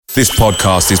This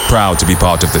podcast is proud to be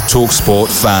part of the TalkSport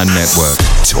Fan Network.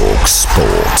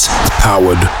 TalkSport.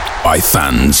 Powered by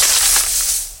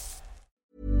fans.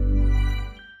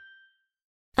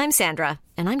 I'm Sandra,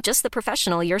 and I'm just the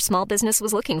professional your small business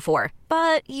was looking for.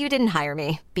 But you didn't hire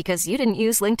me because you didn't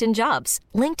use LinkedIn Jobs.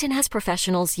 LinkedIn has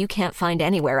professionals you can't find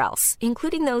anywhere else,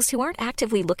 including those who aren't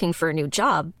actively looking for a new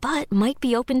job, but might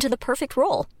be open to the perfect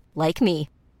role, like me.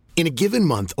 In a given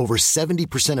month, over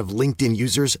 70% of LinkedIn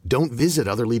users don't visit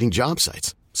other leading job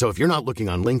sites. So if you're not looking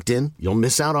on LinkedIn, you'll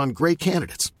miss out on great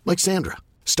candidates like Sandra.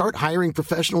 Start hiring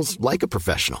professionals like a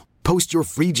professional. Post your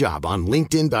free job on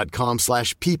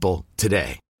linkedin.com/people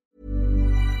today.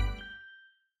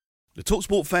 The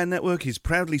TalkSport Fan Network is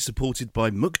proudly supported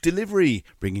by McDelivery,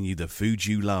 bringing you the food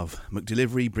you love.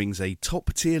 McDelivery brings a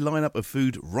top-tier lineup of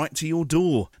food right to your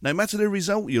door. No matter the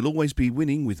result, you'll always be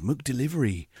winning with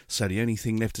McDelivery. So the only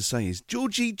thing left to say is,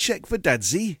 Georgie, check for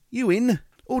Dadsy. You in?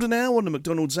 Order now on the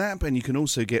McDonald's app, and you can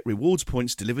also get rewards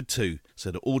points delivered too. So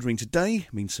that ordering today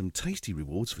means some tasty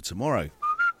rewards for tomorrow.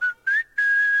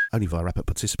 Only via app at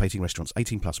participating restaurants.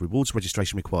 18 plus. Rewards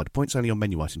registration required. Points only on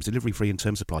menu items. Delivery free and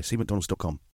terms apply. See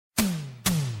mcdonalds.com.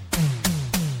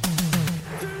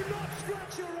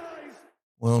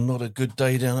 Well, not a good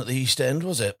day down at the East End,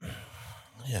 was it?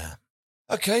 Yeah.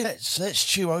 Okay, let's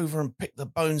chew over and pick the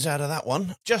bones out of that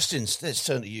one. Justin, let's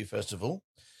turn to you first of all,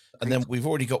 and then we've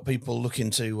already got people looking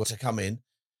to come in.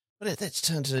 But let's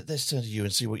turn to you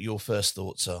and see what your first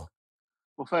thoughts are.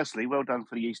 Well, firstly, well done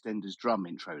for the EastEnders drum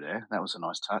intro there. That was a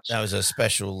nice touch. That was a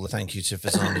special thank you to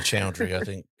Fazana Chowdhury. I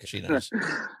think she knows.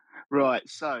 Right,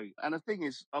 so, and the thing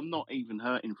is, I'm not even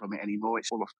hurting from it anymore. It's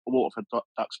all Watford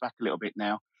ducks back a little bit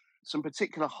now. Some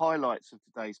particular highlights of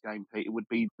today's game, Peter, would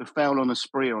be the foul on a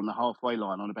Spreer on the halfway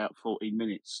line on about 14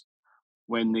 minutes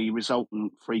when the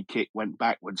resultant free kick went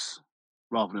backwards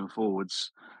rather than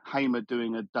forwards. Hamer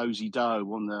doing a dozy-do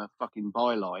on the fucking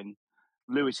byline.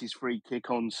 Lewis's free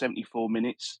kick on 74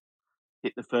 minutes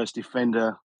hit the first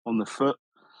defender on the foot.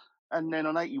 And then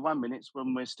on 81 minutes,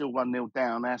 when we're still 1-0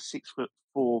 down, our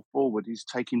 6'4" forward is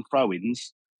taking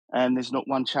throw-ins and there's not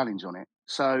one challenge on it.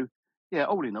 So, yeah,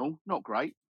 all in all, not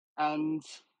great. And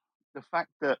the fact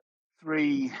that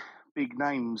three big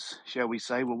names, shall we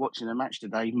say, were watching a match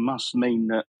today must mean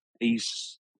that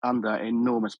he's under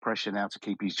enormous pressure now to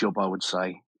keep his job, I would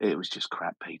say. It was just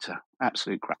crap, Peter.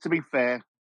 Absolute crap. To be fair,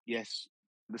 yes,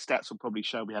 the stats will probably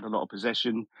show we had a lot of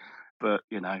possession, but,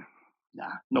 nah,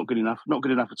 not good enough. Not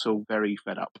good enough at all. Very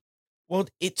fed up. Well,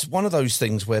 it's one of those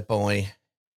things whereby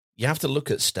you have to look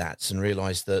at stats and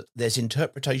realise that there's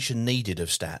interpretation needed of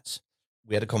stats.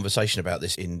 We had a conversation about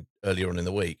this earlier on in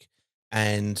the week,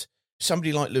 and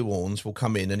somebody like Lou Orns will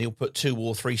come in and he'll put 2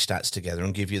 or 3 stats together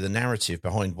and give you the narrative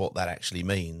behind what that actually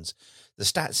means. The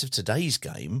stats of today's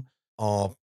game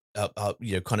are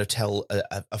kind of tell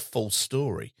a false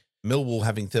story. Millwall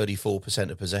having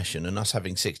 34% of possession and us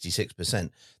having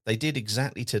 66%. They did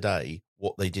exactly today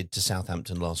what they did to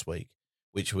Southampton last week,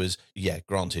 which was,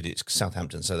 granted, it's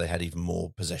Southampton, so they had even more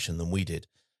possession than we did.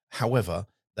 However,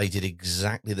 they did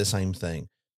exactly the same thing.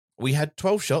 We had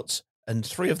 12 shots and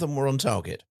 3 of them were on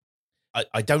target.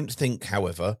 I don't think,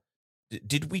 however,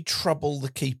 did we trouble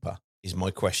the keeper is my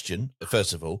question,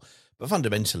 first of all. But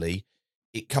fundamentally,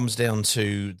 it comes down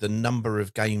to the number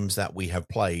of games that we have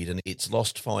played, and it's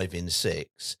lost 5 in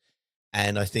 6.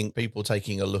 And I think people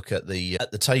taking a look at the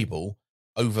table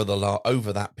over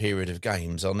that period of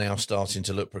games are now starting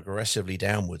to look progressively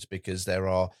downwards, because there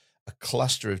are a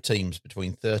cluster of teams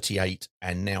between 38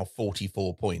 and now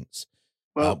 44 points,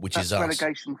 which is us.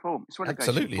 Relegation form. It's relegation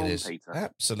Absolutely form, it is. Peter.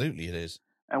 Absolutely it is.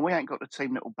 And we ain't got the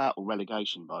team that will battle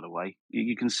relegation, by the way.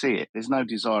 You can see it. There's no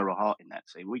desire or heart in that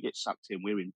team. We get sucked in,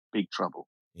 we're in big trouble.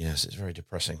 Yes, it's very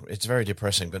depressing. It's very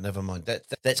depressing, but never mind.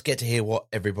 Let's get to hear what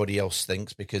everybody else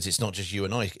thinks, because it's not just you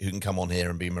and I who can come on here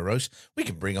and be morose. We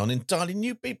can bring on entirely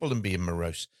new people and be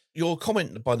morose. Your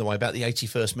comment, by the way, about the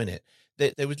 81st minute,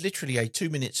 there was literally a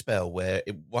 2-minute spell where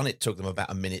it took them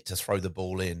about a minute to throw the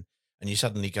ball in, and you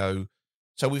suddenly go,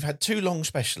 so we've had 2 long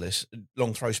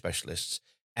throw specialists,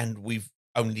 and we've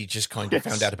only just kind of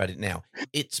found out about it now.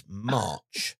 It's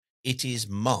March. It is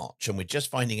March, and we're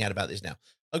just finding out about this now.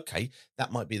 Okay,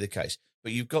 that might be the case.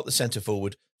 But you've got the centre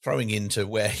forward throwing into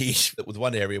with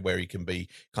one area where he can be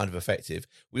kind of effective.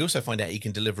 We also find out he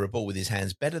can deliver a ball with his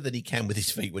hands better than he can with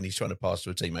his feet when he's trying to pass to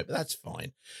a teammate, but that's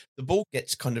fine. The ball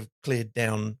gets kind of cleared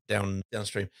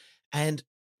downstream. And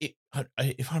if I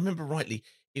remember rightly,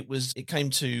 it came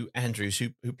to Andrews,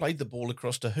 who played the ball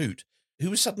across to Hoot,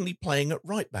 who was suddenly playing at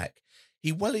right back.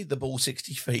 He wellied the ball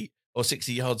 60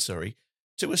 yards,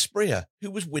 to Asprilla, who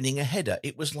was winning a header.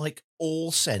 It was like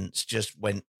all sense just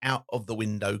went out of the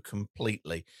window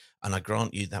completely. And I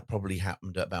grant you that probably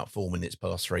happened at about 4 minutes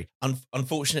past 3.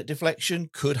 Unfortunate deflection.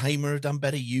 Could Hamer have done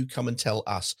better? You come and tell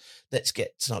us. Let's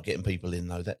start getting people in,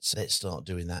 though. Let's start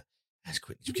doing that as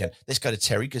quick as we can. Let's go to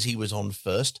Terry because he was on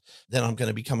first. Then I'm going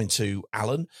to be coming to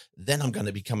Alan. Then I'm going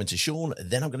to be coming to Sean.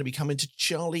 Then I'm going to be coming to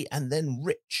Charlie and then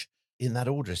Rich in that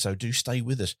order. So do stay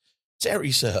with us.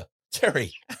 Terry, sir.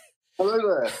 Terry. Hello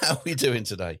there. How are we doing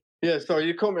today? Yeah, sorry,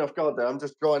 you caught me off guard there. I'm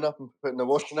just drying up and putting the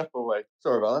washing up away.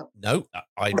 Sorry about that. No,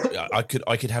 I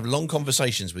could have long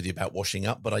conversations with you about washing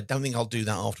up, but I don't think I'll do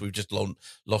that after we've just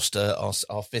lost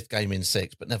our fifth game in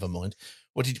 6. But never mind.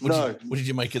 What did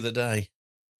you make of the day?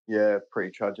 Yeah,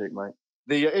 pretty tragic, mate.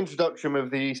 The introduction of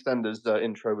the EastEnders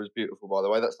intro was beautiful, by the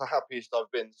way. That's the happiest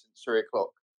I've been since 3 o'clock.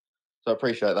 So I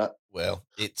appreciate that. Well,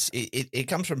 it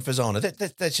comes from Fazana.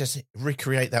 Let's just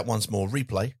recreate that once more.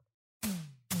 Replay.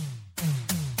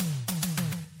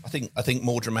 I think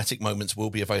more dramatic moments will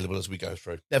be available as we go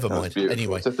through. Never mind.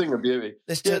 Anyway, it's a thing of beauty.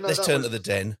 Let's turn to the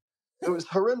den. It was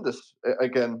horrendous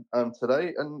again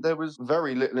today, and there was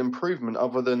very little improvement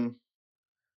other than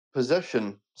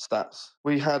possession stats.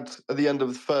 We had at the end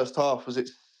of the first half, was it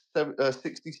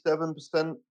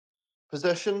 67%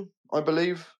 possession, I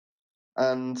believe,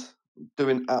 and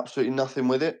doing absolutely nothing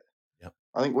with it. Yep.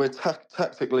 I think we're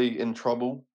tactically in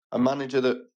trouble. A manager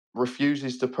that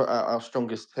refuses to put out our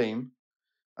strongest team,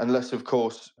 unless, of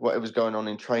course, whatever's going on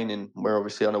in training we're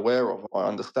obviously unaware of. I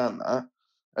understand that.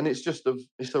 And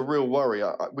it's a real worry.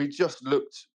 We just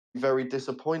looked very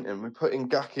disappointing. We put in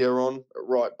Gakia on at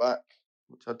right back,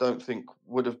 which I don't think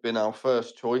would have been our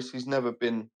first choice. He's never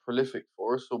been prolific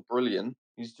for us or brilliant.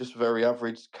 He's just very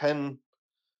average. Ken,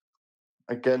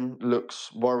 again,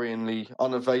 looks worryingly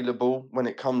unavailable when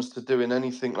it comes to doing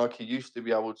anything like he used to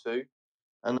be able to.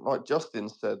 And like Justin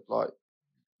said,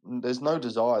 there's no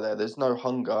desire there. There's no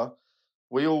hunger.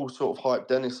 We all sort of hype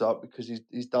Dennis up because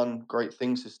he's done great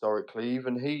things historically.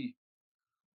 Even he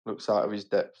looks out of his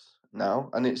depth now,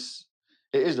 and it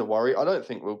is a worry. I don't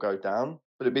think we'll go down,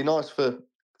 but it'd be nice to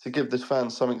give the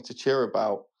fans something to cheer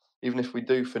about, even if we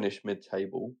do finish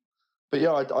mid-table. But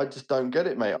yeah, I just don't get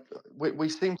it, mate. We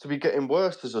seem to be getting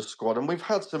worse as a squad, and we've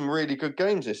had some really good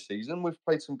games this season. We've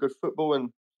played some good football, and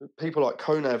people like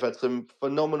Kone have had some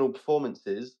phenomenal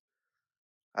performances.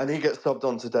 And he gets subbed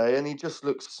on today, and he just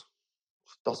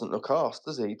doesn't look arsed,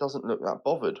 does he? He doesn't look that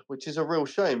bothered, which is a real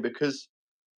shame because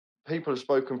people have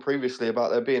spoken previously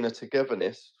about there being a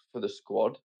togetherness for the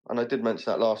squad. And I did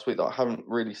mention that last week that I haven't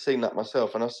really seen that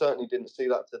myself. And I certainly didn't see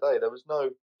that today.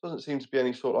 Doesn't seem to be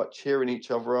any sort of like cheering each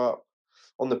other up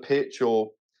on the pitch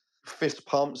or fist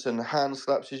pumps and hand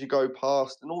slaps as you go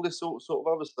past and all this sort of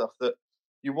other stuff that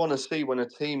you want to see when a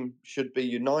team should be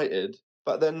united.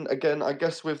 But then again, I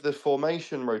guess with the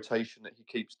formation rotation that he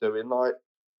keeps doing, like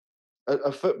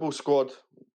a football squad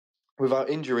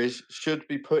without injuries should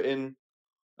be putting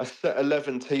a set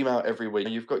 11 team out every week.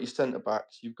 You've got your centre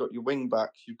backs, you've got your wing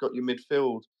backs, you've got your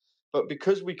midfield. But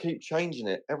because we keep changing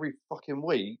it every fucking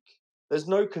week, there's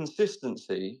no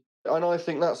consistency. And I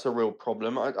think that's a real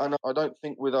problem. I don't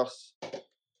think with us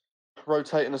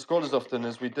rotating the squad as often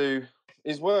as we do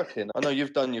is working. I know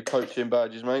you've done your coaching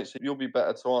badges, mate, so you'll be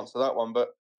better to answer that one. But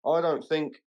I don't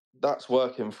think that's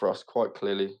working for us quite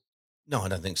clearly. No, I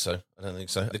don't think so.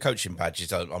 The coaching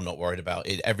badges, I'm not worried about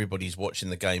it. Everybody's watching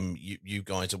the game. You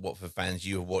guys are Watford fans.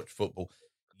 You have watched football.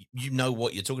 You know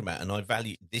what you're talking about. And I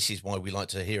value, this is why we like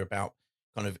to hear about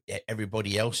kind of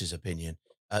everybody else's opinion.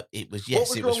 It was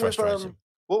frustrating.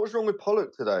 What was wrong with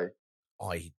Pollock today?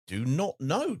 I do not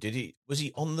know. Was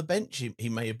he on the bench? He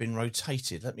may have been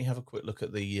rotated. Let me have a quick look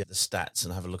at the stats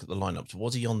and have a look at the lineups.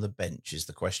 Was he on the bench is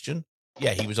the question.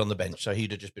 Yeah, he was on the bench, so he'd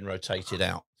have just been rotated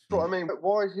out. That's what I mean.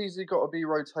 Why has he got to be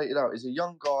rotated out? He's a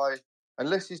young guy.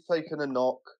 Unless he's taken a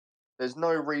knock, there's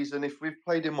no reason, if we've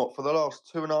played him for the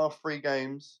last 2.5, 3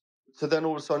 games, to then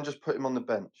all of a sudden just put him on the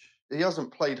bench. He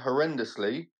hasn't played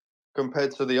horrendously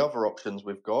compared to the other options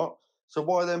we've got. So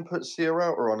why then put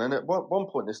Sierrata on? And at one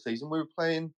point this season, we were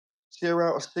playing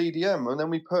Sierrata CDM, and then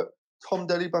we put Tom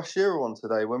Deli-Bashiru on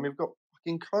today when we've got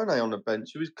fucking Kone on the bench,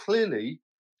 who is clearly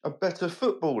a better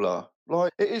footballer.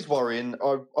 Like, it is worrying.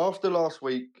 After last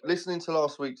week, listening to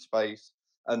last week's space,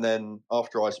 and then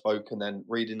after I spoke and then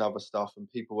reading other stuff,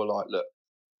 and people were like, look,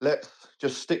 let's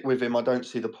just stick with him. I don't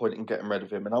see the point in getting rid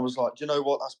of him. And I was like, do you know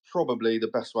what? That's probably the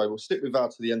best way. We'll stick with Val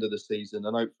to the end of the season,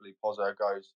 and hopefully Pozzo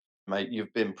goes, mate,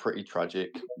 you've been pretty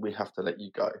tragic. We have to let you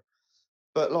go.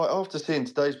 But like after seeing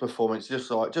today's performance, just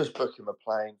book him a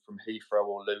plane from Heathrow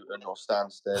or Luton or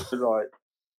Stansted, like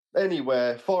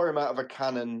anywhere, fire him out of a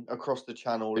cannon across the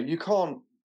channel. You can't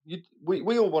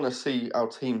we all want to see our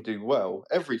team do well.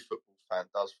 Every football fan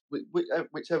does,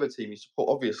 whichever team you support,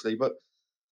 obviously. But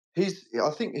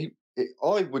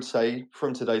I would say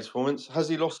from today's performance, has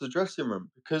he lost the dressing room?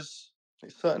 Because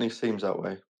it certainly seems that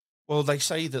way. Well, they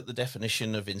say that the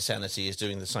definition of insanity is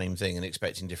doing the same thing and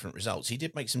expecting different results. He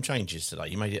did make some changes today.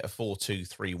 He made it a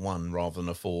 4-2-3-1 rather than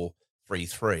a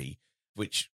 4-3-3,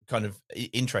 which kind of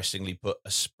interestingly put a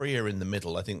Spreer in the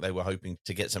middle. I think they were hoping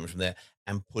to get something from there,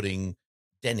 and putting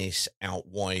Dennis out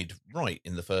wide right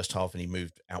in the first half, and he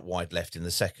moved out wide left in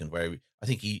the second, where I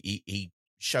think he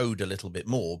showed a little bit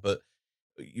more. But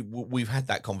we've had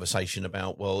that conversation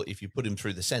about, well, if you put him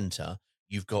through the centre,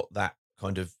 you've got that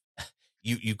kind of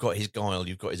you've got his guile,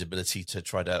 you've got his ability to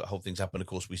try to hold things up. And of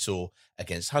course, we saw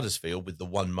against Huddersfield with the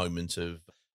one moment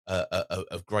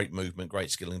of great movement, great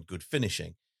skill, and good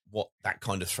finishing, what that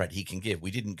kind of threat he can give.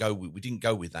 We didn't go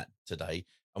with that today,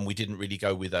 and we didn't really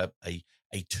go with a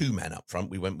 2-man up front.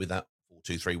 We went with that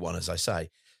 4-2-3-1, as I say.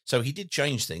 So he did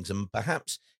change things, and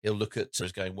perhaps he'll look at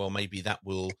us going, well, maybe that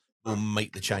will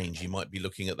make the change. He might be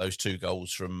looking at those 2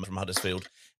 goals from Huddersfield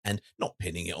and not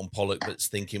pinning it on Pollock, but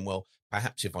thinking, well,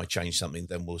 perhaps if I change something,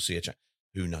 then we'll see a change.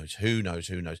 Who knows?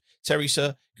 Terry,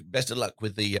 sir, best of luck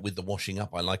with the washing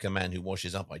up. I like a man who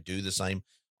washes up. I do the same.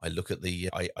 I look at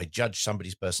I judge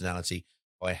somebody's personality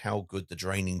by how good the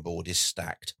draining board is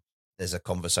stacked. There's a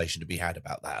conversation to be had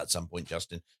about that at some point,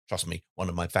 Justin. Trust me, one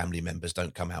of my family members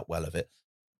don't come out well of it.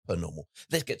 Per normal.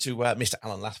 Let's get to Mr.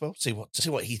 Alan Lathwell. See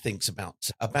what he thinks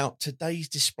about today's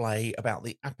display, about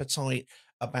the appetite,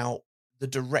 about the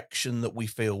direction that we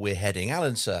feel we're heading.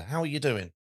 Alan, sir, how are you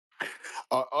doing?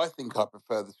 I think I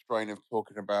prefer the strain of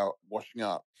talking about washing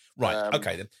up. Right.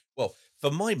 Okay then. Well,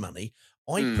 for my money,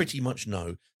 I pretty much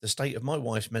know the state of my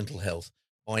wife's mental health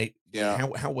by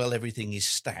how well everything is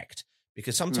stacked.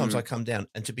 Because sometimes I come down,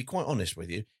 and to be quite honest with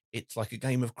you, it's like a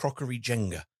game of crockery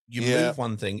Jenga. You move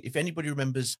one thing. If anybody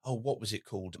remembers, what was it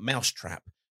called? Mousetrap,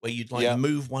 where you'd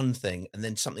move one thing and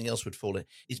then something else would fall in.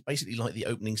 It's basically like the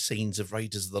opening scenes of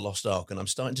Raiders of the Lost Ark, and I'm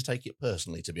starting to take it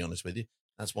personally, to be honest with you.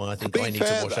 That's why I think I need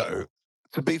to wash up.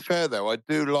 To be fair, though, I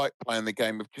do like playing the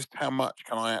game of just how much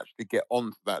can I actually get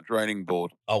onto that draining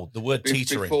board. Oh, the word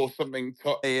teetering. Before something...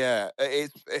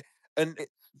 it's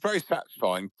very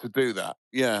satisfying to do that.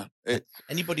 Yeah.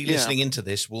 Anybody listening into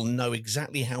this will know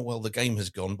exactly how well the game has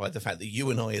gone by the fact that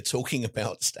you and I are talking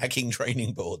about stacking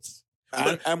training boards.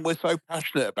 And we're so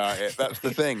passionate about it. That's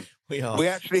the thing. We are. We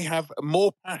actually have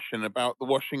more passion about the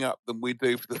washing up than we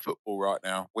do for the football right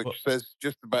now, which says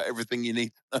just about everything you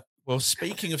need to know. Well,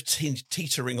 speaking of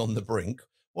teetering on the brink,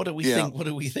 what do we think? What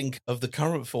do we think of the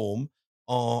current form?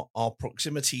 Our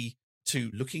proximity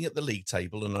to looking at the league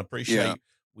table, and I appreciate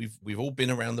we've all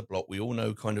been around the block. We all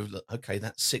know kind of, okay,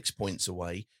 that's 6 points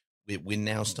away. We're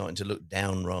now starting to look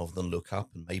down rather than look up,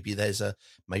 and maybe there's a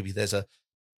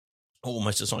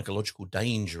almost a psychological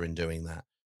danger in doing that.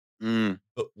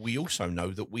 But we also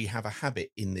know that we have a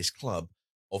habit in this club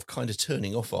of kind of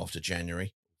turning off after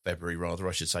February rather,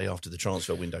 I should say, after the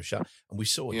transfer window shut. And we've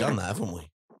sort of done that, haven't we?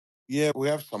 Yeah, we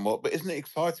have somewhat, but isn't it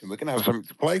exciting? We're going to have something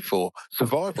to play for.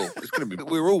 Survival. It's going to be.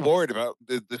 We were all worried about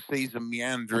the season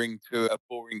meandering to a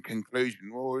boring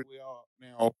conclusion. Well, we are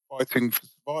now fighting for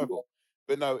survival.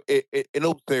 But no, in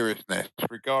all seriousness,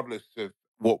 regardless of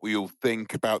what we all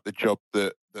think about the job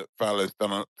that Val has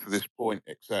done up to this point,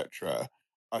 etc.,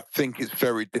 I think it's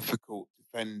very difficult to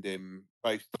defend him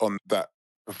based on that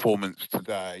performance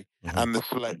today and the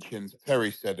selections.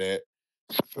 Terry said it.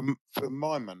 For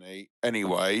my money,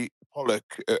 anyway, Pollock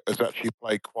has actually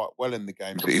played quite well in the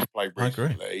games that he's played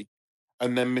recently.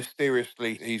 And then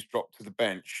mysteriously, he's dropped to the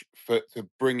bench to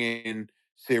bring in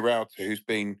Sierralta, who's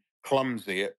been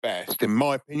clumsy at best, in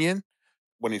my opinion,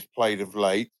 when he's played of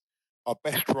late. Our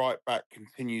best right back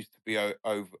continues to be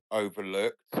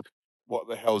overlooked. What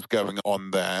the hell's going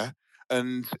on there?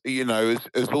 And,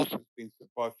 as also been said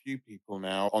by a few people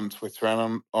now on Twitter,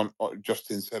 and on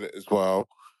Justin said it as well,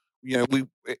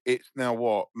 it's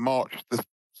now March the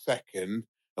 2nd,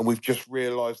 and we've just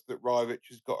realised that Rajvic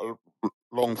has got a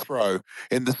long throw,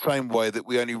 in the same way that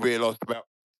we only realised about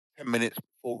 10 minutes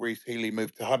before Reece Healey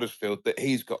moved to Huddersfield that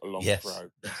he's got a long throw.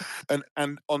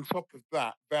 And on top of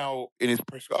that, Val in his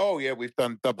press, we've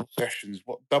done double sessions.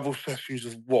 What double sessions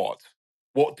of what?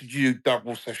 What did you do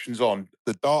double sessions on?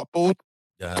 The dartboard?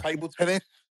 Table tennis?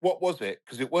 What was it?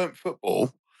 Because it weren't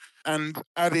football. And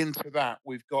add into that,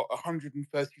 we've got a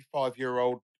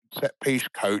 135-year-old set-piece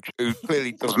coach who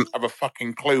clearly doesn't have a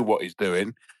fucking clue what he's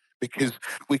doing, because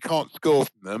we can't score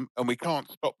from them and we can't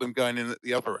stop them going in at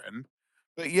the other end.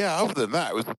 But other than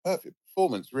that, it was a perfect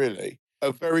performance, really.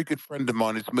 A very good friend of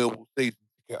mine is Millwall season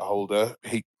ticket holder.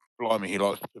 He blimey, he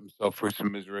likes to put himself through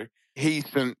some misery. He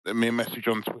sent me a message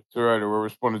on Twitter earlier, or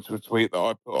responded to a tweet that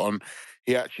I put on.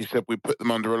 He actually said we put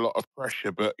them under a lot of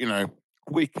pressure, but,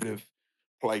 we could have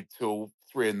played till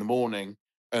 3 a.m.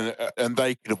 and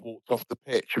they could have walked off the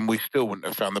pitch and we still wouldn't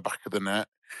have found the back of the net.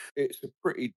 It's a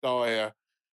pretty dire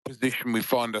position we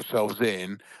find ourselves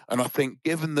in. And I think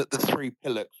given that the 3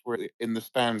 Pillocks were in the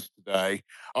stands today,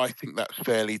 I think that's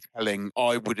fairly telling.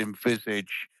 I would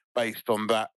envisage, based on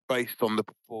the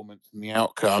performance and the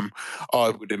outcome, I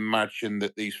would imagine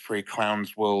that these 3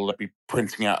 clowns will be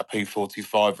printing out a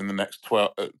P45 in the next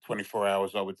 24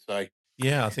 hours, I would say.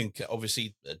 Yeah, I think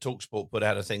obviously TalkSport put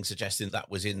out a thing suggesting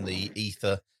that was in the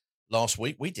ether last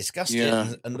week. We discussed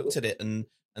it and looked at it and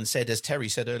said, as Terry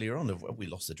said earlier on, we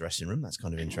lost the dressing room. That's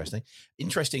kind of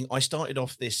interesting. I started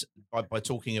off this by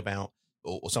talking about,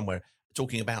 or somewhere,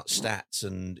 talking about stats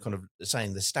and kind of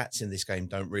saying the stats in this game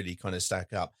don't really kind of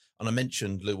stack up. And I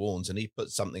mentioned Lou Orns, and he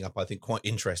put something up I think quite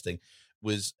interesting,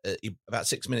 was about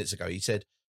 6 minutes ago. He said,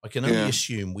 I can only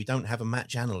assume we don't have a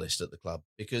match analyst at the club,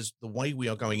 because the way we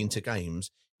are going into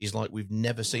games is like we've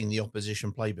never seen the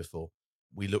opposition play before.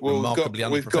 We look remarkably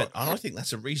underprepared. And I think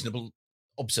that's a reasonable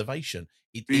observation.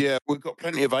 We've got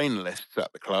plenty of analysts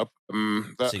at the club.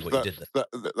 See what you did there.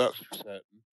 That's for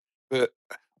certain. But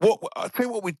I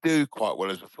think what we do quite well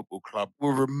as a football club,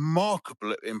 we're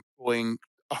remarkable at employing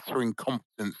utter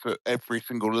incompetence at every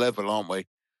single level, aren't we?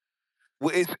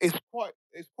 Well, it's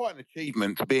quite an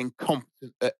achievement to be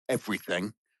incompetent at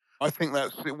everything. I think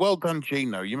that's well done,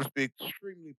 Gino. You must be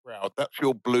extremely proud. That's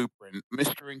your blueprint,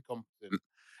 Mr.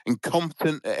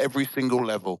 Incompetent at every single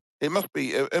level. It must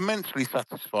be immensely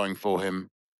satisfying for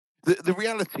him. The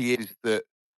reality is that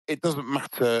it doesn't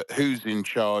matter who's in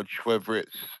charge, whether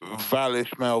it's Val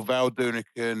Ismail, Val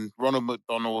Dunican, Ronald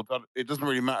McDonald. It doesn't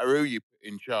really matter who you put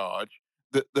in charge.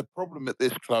 The problem at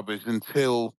this club is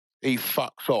until he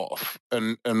fucks off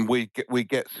and we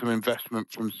get some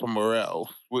investment from somewhere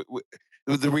else.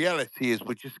 The reality is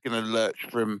we're just going to lurch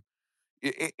from.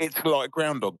 It's like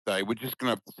Groundhog Day. We're just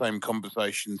going to have the same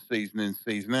conversation season in,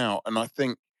 season out. And I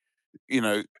think,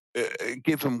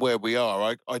 given where we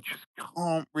are, I just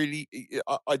can't really.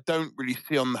 I don't really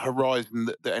see on the horizon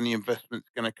that any investment's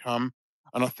going to come.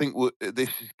 And I think this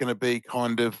is going to be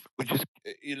kind of,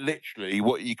 literally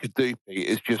what you could do, Pete,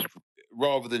 is just,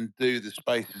 rather than do the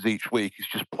spaces each week, is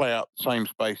just play out the same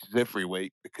spaces every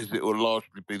week, because it will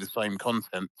largely be the same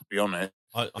content, to be honest.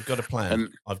 I've got a plan.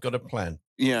 I've got a plan.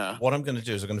 Yeah. What I'm going to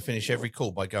do is I'm going to finish every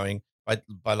call by going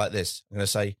by like this. I'm going to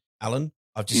say, Alan,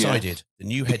 I've decided the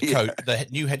new head coach. The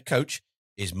new head coach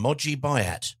is Moji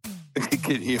Bayat.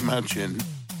 Can you imagine?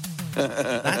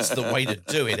 That's the way to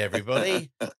do it,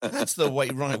 everybody. That's the way.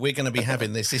 Right, we're going to be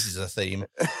having this. This is a theme.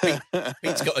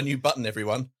 Pete's got a new button,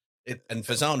 everyone. And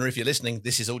Fazana, if you're listening,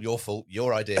 this is all your fault,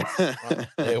 your idea. Right,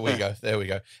 there we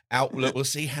go. Outlook. We'll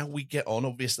see how we get on.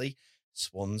 Obviously,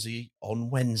 Swansea on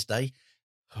Wednesday.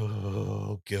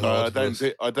 Oh God!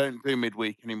 I don't do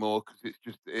midweek anymore, because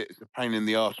it's a pain in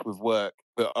the arse with work.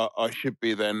 But I should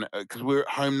be then, because we're at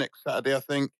home next Saturday, I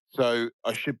think. So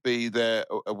I should be there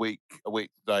a week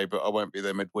today, but I won't be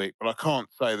there midweek. But I can't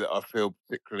say that I feel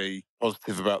particularly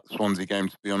positive about the Swansea game,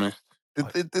 to be honest.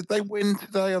 Did they win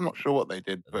today? I'm not sure what they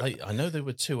did. But I know they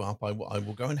were 2 up. I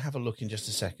will go and have a look in just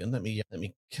a second. Let me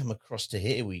come across to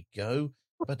here. We go.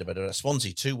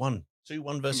 Swansea 2-1.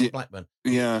 2-1 versus Blackburn.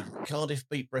 Yeah. Cardiff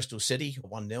beat Bristol City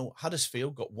 1-0.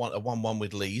 Huddersfield got a 1-1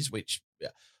 with Leeds, which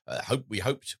we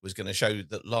hoped was going to show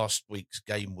that last week's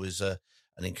game was an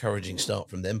encouraging start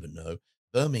from them, but no.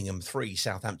 Birmingham 3,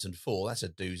 Southampton 4. That's a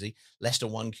doozy. Leicester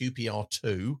 1, QPR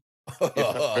 2.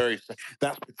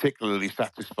 That's particularly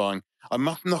satisfying. I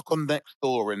must knock on next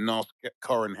door and ask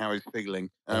Corin how he's feeling.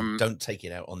 Don't take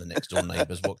it out on the next door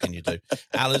neighbours. What can you do,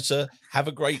 Alan? Sir, have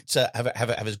a great have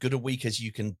as good a week as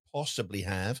you can possibly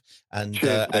have, and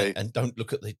don't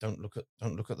look at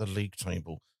the league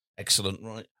table. Excellent,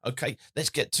 right? Okay,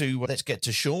 let's get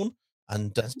to Sean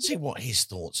and see what his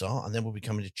thoughts are, and then we'll be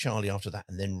coming to Charlie after that,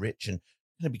 and then Rich, and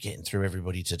we're going to be getting through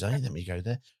everybody today. Let me go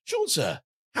there, Sean, sir.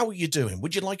 How are you doing?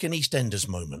 Would you like an EastEnders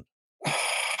moment?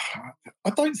 I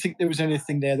don't think there was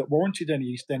anything there that warranted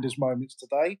any EastEnders moments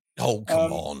today. Oh,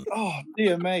 come on. Oh,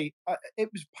 dear me. It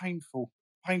was painful.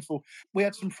 We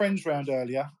had some friends round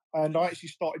earlier, and I actually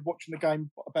started watching the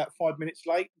game about 5 minutes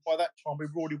late. By that time, we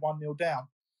were already 1-0 down.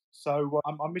 So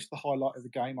I missed the highlight of the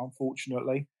game,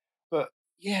 unfortunately. But,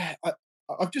 yeah,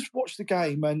 I've just watched the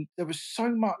game, and there was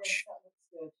so much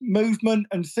movement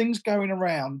and things going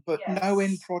around, but no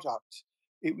end product.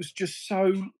 It was just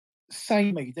so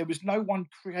samey. There was no one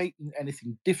creating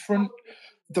anything different.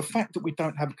 The fact that we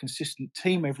don't have a consistent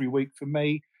team every week, for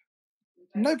me,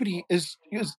 nobody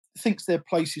thinks their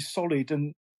place is solid,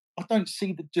 and I don't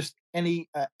see just any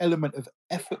element of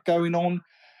effort going on.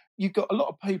 You've got a lot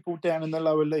of people down in the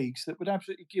lower leagues that would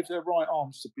absolutely give their right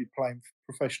arms to be playing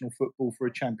professional football for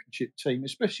a championship team,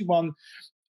 especially one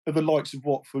of the likes of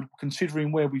Watford,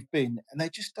 considering where we've been. And there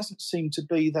just doesn't seem to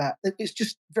be that. It's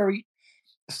just a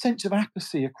sense of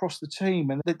apathy across the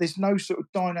team, and there's no sort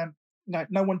of dynamic,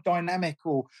 no one dynamic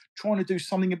or trying to do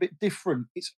something a bit different.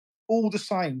 It's all the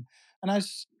same. And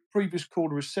as previous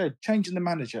caller has said, changing the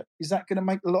manager, is that going to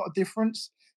make a lot of difference?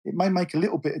 It may make a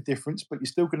little bit of difference, but you're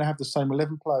still going to have the same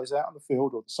 11 players out on the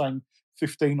field, or the same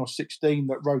 15 or 16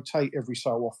 that rotate every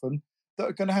so often, that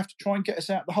are going to have to try and get us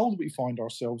out of the hole that we find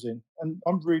ourselves in. And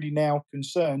I'm really now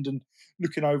concerned and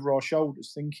looking over our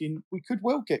shoulders thinking we could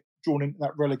well get drawn into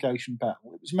that relegation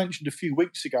battle. It was mentioned a few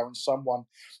weeks ago and someone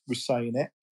was saying it.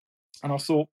 And I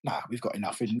thought, we've got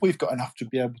enough. We've got enough to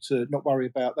be able to not worry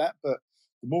about that. But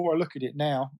the more I look at it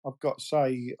now, I've got to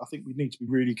say, I think we need to be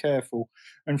really careful.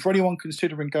 And for anyone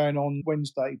considering going on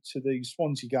Wednesday to the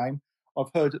Swansea game,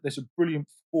 I've heard that there's a brilliant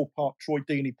 4-part Troy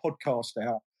Deeney podcast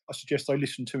out. I suggest they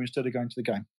listen to instead of going to the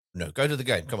game. No, go to the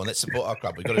game. Come on, let's support our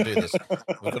club. We've got to do this.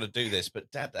 We've got to do this. But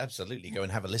Dad, absolutely, go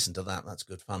and have a listen to that. That's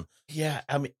good fun. Yeah,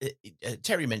 I mean,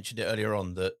 Terry mentioned it earlier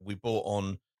on that we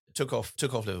took off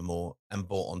Livermore and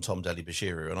bought on Tom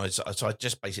Dele-Bashiru. And I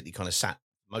just basically kind of sat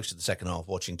most of the second half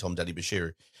watching Tom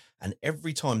Dele-Bashiru. And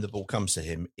every time the ball comes to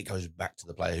him, it goes back to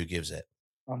the player who gives it.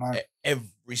 I know.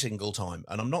 Every single time.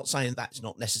 And I'm not saying that's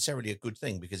not necessarily a good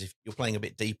thing, because if you're playing a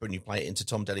bit deeper and you play it into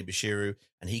Tom Dele-Bashiru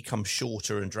and he comes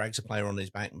shorter and drags a player on his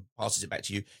back and passes it back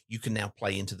to you, you can now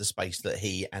play into the space that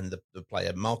he and the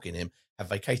player marking him have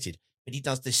vacated. But he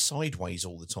does this sideways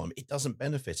all the time. It doesn't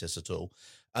benefit us at all.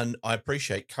 And I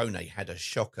appreciate Kone had a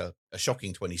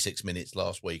shocking 26 minutes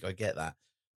last week. I get that.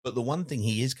 But the one thing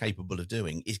he is capable of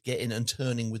doing is getting and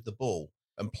turning with the ball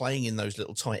and playing in those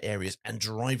little tight areas and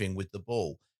driving with the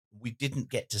ball. We didn't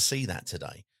get to see that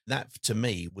today. That, to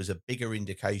me, was a bigger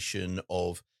indication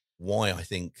of why I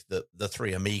think that the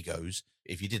three amigos,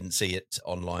 if you didn't see it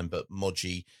online, but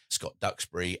Moji, Scott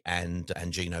Duxbury and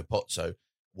Gino Pozzo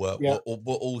were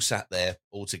all sat there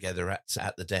all together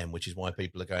at the Den, which is why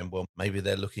people are going, well, maybe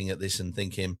they're looking at this and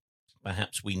thinking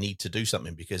perhaps we need to do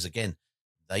something, because, again,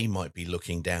 they might be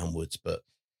looking downwards, but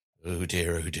oh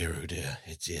dear, oh dear, oh dear.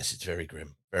 It's very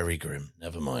grim, very grim.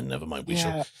 Never mind. We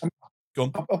shall. Go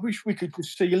on. I wish we could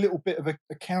just see a little bit of a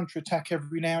counter-attack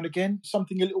every now and again,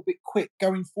 something a little bit quick,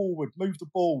 going forward, move the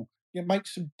ball, make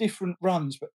some different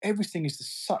runs, but everything is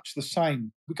such the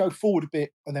same. We go forward a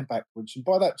bit and then backwards. And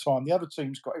by that time, the other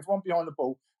team's got everyone behind the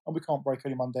ball and we can't break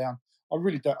anyone down. I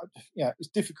really don't, it's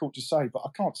difficult to say, but I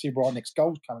can't see where our next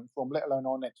goal's coming from, let alone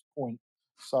our next point.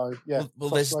 So, well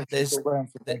there's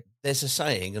a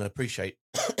saying, and I appreciate,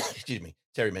 excuse me,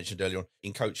 Terry mentioned earlier on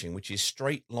in coaching, which is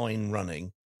straight line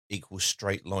running equals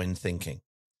straight line thinking.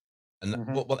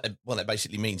 And what that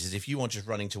basically means is if you are just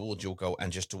running towards your goal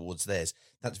and just towards theirs,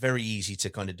 that's very easy to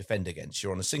kind of defend against.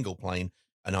 You're on a single plane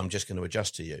and I'm just going to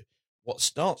adjust to you. What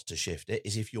starts to shift it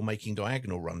is if you're making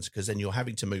diagonal runs, because then you're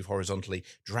having to move horizontally,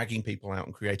 dragging people out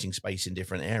and creating space in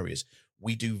different areas.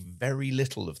 We do very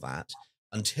little of that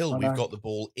until we've got the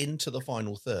ball into the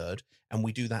final third, and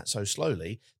we do that so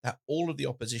slowly that all of the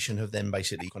opposition have then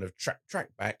basically kind of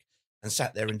tracked back and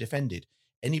sat there and defended.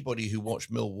 Anybody who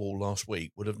watched Millwall last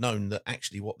week would have known that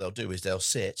actually what they'll do is they'll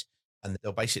sit and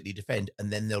they'll basically defend,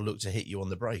 and then they'll look to hit you on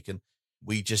the break. And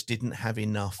we just didn't have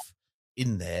enough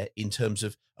in there in terms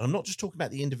of, and I'm not just talking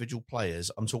about the individual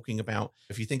players, I'm talking about,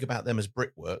 if you think about them as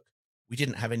brickwork, we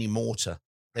didn't have any mortar.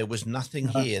 There was nothing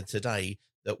here today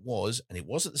that was, and it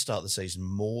was at the start of the season,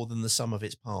 more than the sum of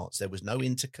its parts. There was no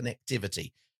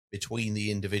interconnectivity between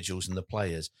the individuals and the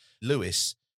players.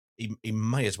 Lewis, he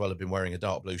may as well have been wearing a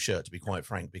dark blue shirt, to be quite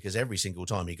frank, because every single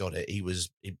time he got it, he was,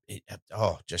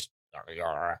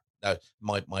 no,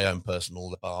 my own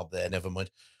personal barb there, never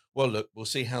mind. Well, look, we'll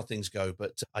see how things go,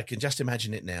 but I can just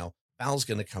imagine it now. Val's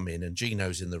going to come in and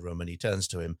Gino's in the room and he turns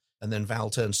to him, and then Val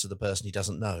turns to the person he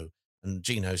doesn't know. And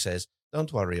Gino says,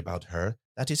 "Don't worry about her.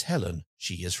 That is Helen.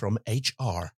 She is from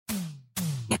HR."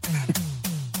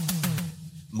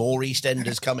 More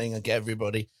EastEnders coming, and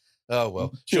everybody. Oh,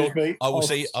 well. Sure. I'll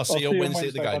see you on Wednesday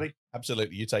at the game. Buddy.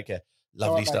 Absolutely. You take care.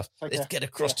 Lovely stuff. Let's get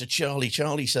across to Charlie.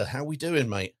 Charlie, sir, how we doing,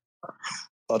 mate?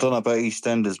 I don't know about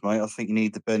EastEnders, mate. I think you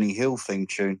need the Benny Hill theme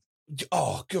tune.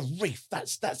 Oh, grief.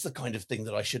 That's the kind of thing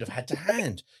that I should have had to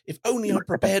hand. If only I'd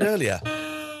prepared earlier.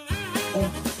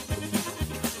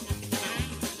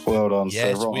 Well done.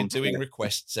 Yes, sir. We're doing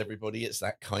requests, everybody. It's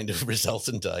that kind of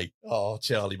resultant day. Oh,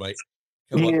 Charlie, mate.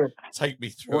 Come on. Take me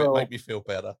through it. Make me feel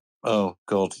better. Oh,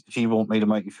 God. If you want me to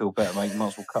make you feel better, mate, you might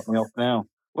as well cut me off now.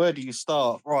 Where do you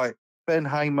start? Right. Ben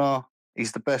Hamer,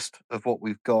 he's the best of what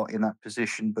we've got in that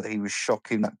position, but he was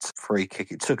shocking. That free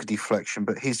kick, it took a deflection,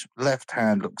 but his left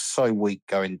hand looks so weak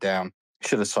going down.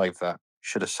 Should have saved that.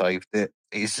 Should have saved it.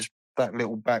 It's just that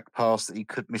little back pass that he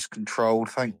could miscontrol.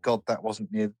 Thank God that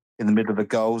wasn't near in the middle of the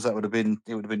goals. It would have been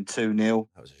 2-0.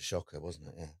 That was a shocker, wasn't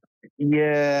it? Yeah.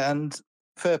 Yeah, and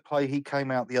fair play, he came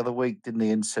out the other week, didn't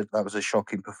he, and said that was a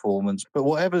shocking performance. But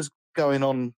whatever's going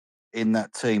on in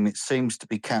that team, it seems to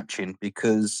be catching,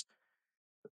 because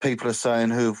people are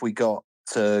saying, who have we got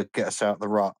to get us out of the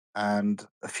rut? And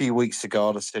a few weeks ago,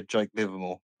 I'd have said Jake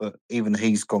Livermore, but even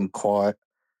he's gone quiet.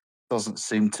 Doesn't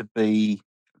seem to be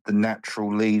the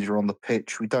natural leader on the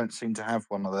pitch. We don't seem to have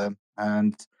one of them.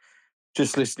 And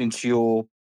just listening to your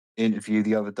interview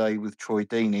the other day with Troy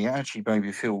Deeney, it actually made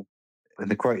me feel, in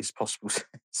the greatest possible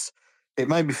sense, it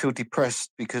made me feel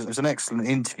depressed, because it was an excellent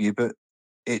interview, but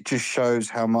it just shows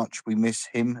how much we miss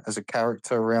him as a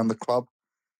character around the club.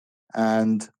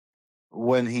 And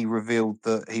when he revealed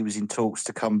that he was in talks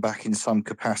to come back in some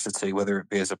capacity, whether it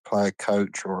be as a player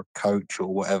coach or a coach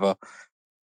or whatever,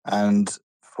 and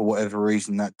for whatever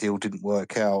reason that deal didn't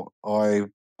work out,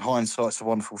 hindsight's a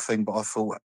wonderful thing, but I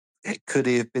thought it could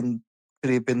he have been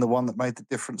the one that made the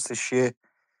difference this year?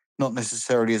 Not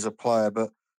necessarily as a player, but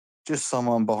just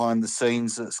someone behind the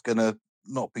scenes that's going to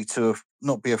not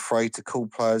be afraid to call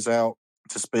players out,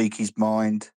 to speak his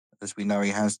mind, as we know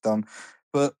he has done.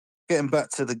 But getting back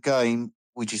to the game,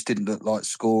 we just didn't look like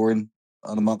scoring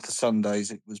on a month of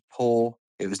Sundays. It was poor.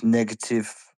 It was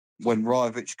negative. When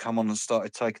Rajvic come on and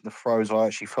started taking the throws, I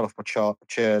actually fell off my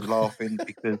chair laughing,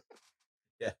 because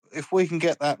if we can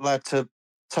get that lad to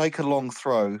take a long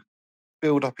throw,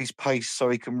 build up his pace so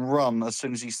he can run as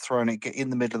soon as he's thrown it, get in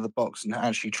the middle of the box and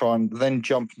actually try and then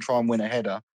jump and try and win a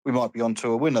header, we might be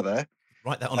onto a winner there.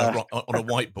 Write that on a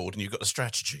whiteboard and you've got a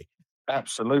strategy.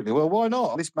 Absolutely. Well, why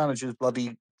not? This manager's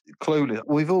bloody clueless.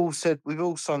 We've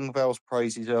all sung Val's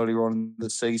praises earlier on in the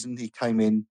season. He came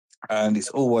in, and it's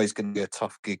always going to be a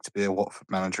tough gig to be a Watford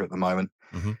manager at the moment.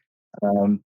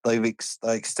 Mm-hmm. They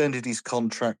extended his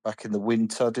contract back in the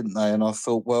winter, didn't they? And I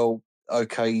thought, well,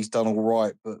 okay, he's done all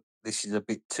right, but this is a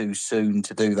bit too soon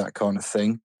to do that kind of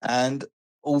thing. And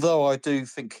although I do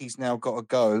think he's now got to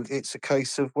go, it's a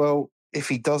case of, well, if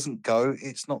he doesn't go,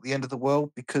 it's not the end of the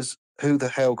world, because who the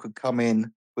hell could come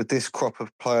in with this crop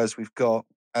of players we've got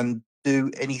and do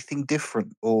anything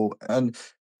different? And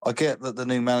I get that the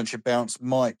new manager bounce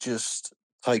might just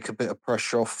take a bit of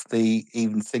pressure off the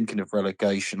even thinking of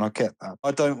relegation. I get that.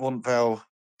 I don't want Val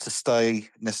to stay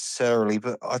necessarily,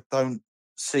 but I don't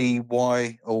see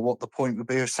why or what the point would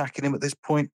be of sacking him at this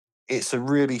point. It's a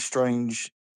really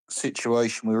strange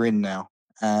situation we're in now,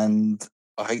 and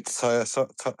I hate to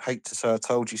say I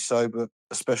told you so, but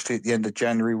especially at the end of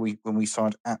January, when we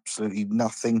signed absolutely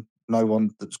nothing, no one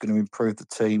that was going to improve the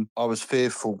team, I was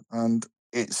fearful. And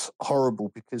it's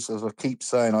horrible, because, as I keep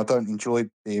saying, I don't enjoy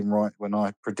being right when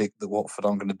I predict that Watford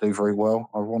aren't going to do very well.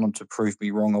 I want them to prove me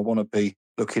wrong. I want to be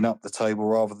looking up the table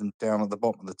rather than down at the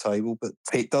bottom of the table, but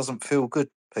it doesn't feel good,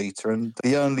 Peter. And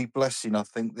the only blessing, I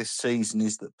think, this season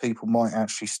is that people might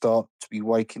actually start to be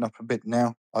waking up a bit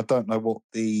now. I don't know what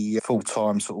the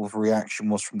full-time sort of reaction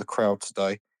was from the crowd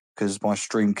today, because my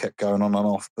stream kept going on and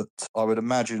off, but I would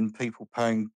imagine people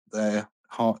paying their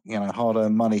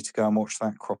hard-earned money to go and watch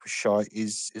that crop of shite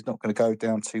is not going to go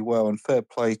down too well. And fair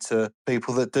play to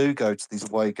people that do go to these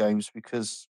away games,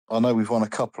 because I know we've won a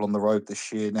couple on the road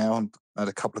this year now and had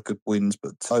a couple of good wins,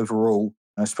 but overall,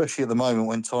 especially at the moment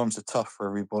when times are tough for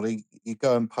everybody, you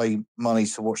go and pay money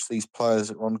to watch these players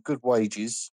that are on good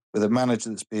wages with a manager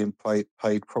that's being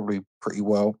paid probably pretty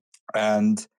well.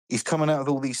 And he's coming out with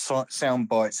all these sound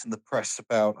bites in the press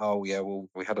about, oh, yeah, well,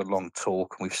 we had a long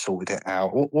talk and we've sorted it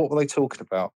out. What were they talking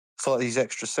about? It's like these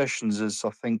extra sessions, as I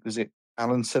think, was it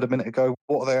Alan said a minute ago,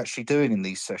 what are they actually doing in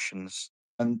these sessions?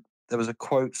 And there was a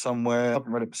quote somewhere, I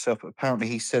haven't read it myself, but apparently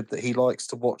he said that he likes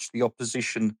to watch the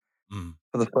opposition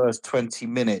for the first 20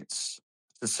 minutes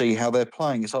to see how they're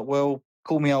playing. It's like, well,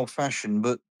 call me old-fashioned,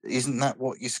 but isn't that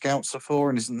what your scouts are for?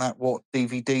 And isn't that what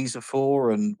DVDs are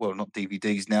for? And, well, not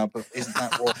DVDs now, but isn't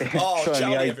that what...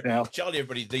 Charlie,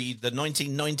 everybody, the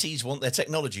 1990s want their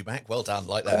technology back. Well done,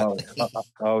 like that.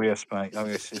 Oh yes, mate. Oh,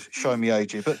 yes. Showing me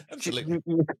age here. But absolutely.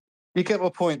 You get my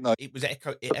point, though.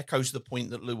 It echoes the point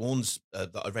that Lou Warnes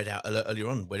that I read out earlier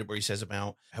on, where he says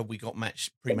about have we got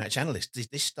pre-match analysts.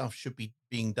 This stuff should be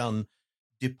being done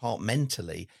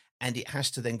departmentally, and it has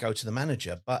to then go to the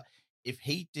manager. But if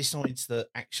he decides that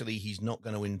actually he's not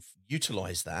going to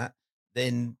utilize that,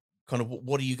 then kind of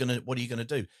what are you going to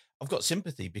do? I've got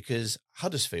sympathy, because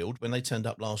Huddersfield, when they turned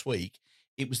up last week,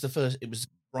 It was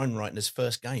Brian Reitner's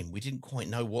first game. We didn't quite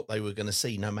know what they were going to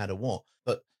see, no matter what.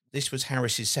 But this was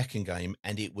Harris's second game,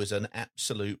 and it was an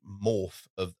absolute morph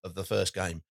of the first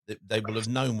game. They will have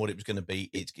known what it was going to be.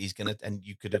 He's going to, and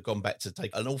you could have gone back to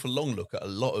take an awful long look at a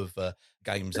lot of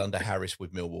games under Harris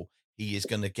with Millwall. He's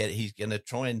going to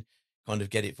try and kind of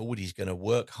get it forward. He's going to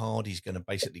work hard. He's going to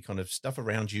basically kind of stuff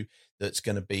around you that's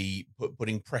going to be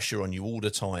putting pressure on you all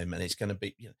the time. And it's going to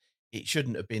be, it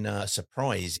shouldn't have been a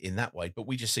surprise in that way, but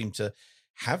we just seem to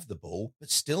have the ball, but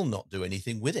still not do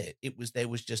anything with it. There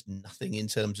was just nothing in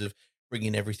terms of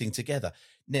bringing everything together.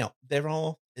 Now, there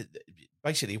are,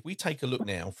 basically, if we take a look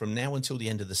now, from now until the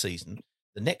end of the season,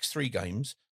 the next 3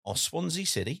 games are Swansea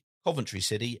City, Coventry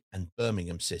City, and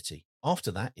Birmingham City.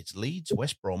 After that, it's Leeds,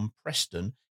 West Brom,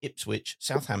 Preston, Ipswich,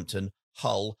 Southampton,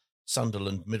 Hull,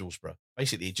 Sunderland, Middlesbrough.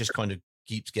 Basically, it just kind of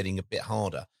keeps getting a bit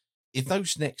harder. If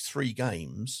those next 3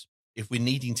 games, if we're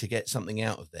needing to get something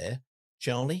out of there,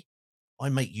 Charlie, I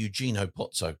make you Gino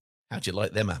Pozzo. How'd you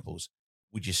like them apples?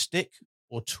 Would you stick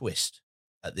or twist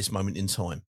at this moment in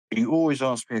time? You always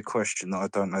ask me a question that I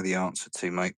don't know the answer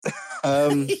to, mate.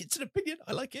 It's an opinion.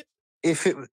 I like it.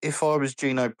 If I was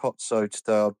Gino Pozzo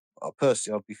today,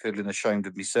 personally, I'd be feeling ashamed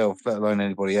of myself, let alone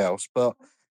anybody else. But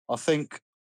I think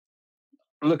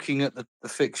looking at the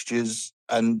fixtures,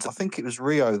 and I think it was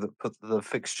Rio that put the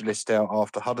fixture list out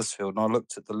after Huddersfield, and I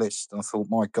looked at the list and I thought,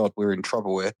 my God, we're in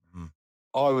trouble here.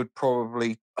 I would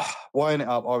probably, weighing it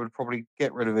up, I would probably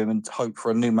get rid of him and hope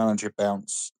for a new manager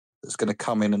bounce that's going to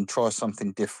come in and try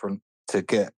something different to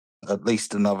get at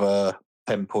least another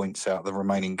 10 points out of the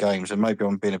remaining games. And maybe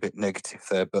I'm being a bit negative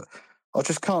there, but I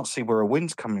just can't see where a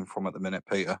win's coming from at the minute,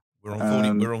 Peter. We're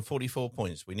on 44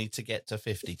 points. We need to get to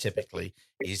 50. Typically,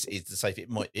 is the safe. It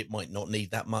might not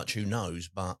need that much. Who knows?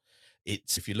 But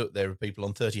it's, if you look, there are people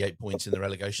on 38 points in the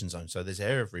relegation zone. So there's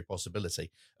every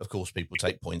possibility. Of course, people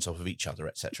take points off of each other,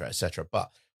 etc., etc. But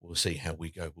we'll see how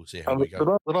we go.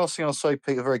 The last thing I'll say,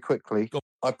 Peter, very quickly,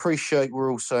 I appreciate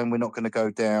we're all saying we're not going to go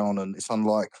down and it's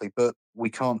unlikely, but we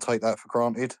can't take that for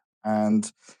granted.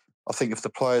 And I think if the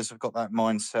players have got that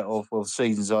mindset of, well, the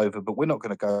season's over, but we're not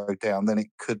going to go down, then it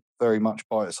could very much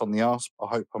bite us on the arse. I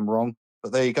hope I'm wrong.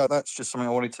 But there you go. That's just something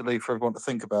I wanted to leave for everyone to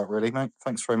think about, really, mate.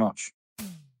 Thanks very much.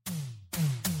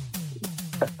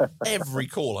 Every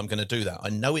call, I'm going to do that. I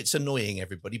know it's annoying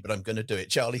everybody, but I'm going to do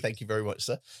it. Charlie, thank you very much,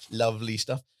 sir. Lovely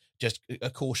stuff. Just a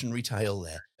cautionary tale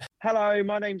there. Hello,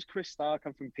 my name's Chris Stark.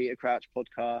 I'm from Peter Crouch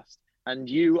Podcast, and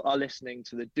you are listening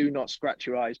to the Do Not Scratch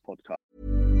Your Eyes podcast.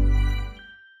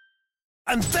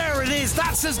 And there it is.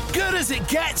 That's as good as it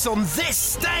gets on this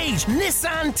stage.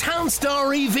 Nissan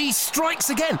Townstar EV strikes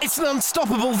again. It's an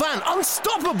unstoppable van.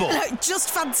 Unstoppable.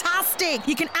 Just fantastic.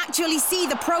 You can actually see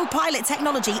the Pro Pilot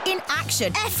technology in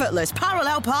action. Effortless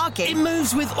parallel parking. It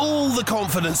moves with all the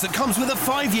confidence that comes with a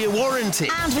 5-year warranty.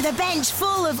 And with a bench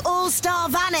full of all-star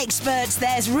van experts,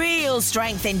 there's real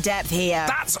strength in depth here.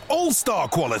 That's all-star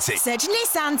quality. Search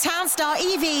Nissan Townstar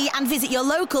EV and visit your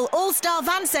local all-star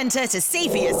van centre to see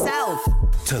for yourself.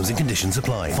 Terms and conditions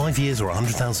apply. 5 years or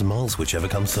 100,000 miles, whichever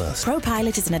comes first.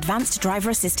 ProPilot is an advanced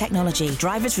driver assist technology.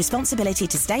 Driver's responsibility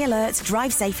to stay alert,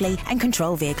 drive safely, and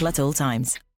control vehicle at all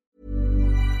times.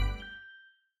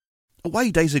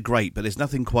 Away days are great, but there's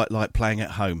nothing quite like playing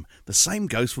at home. The same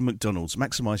goes for McDonald's.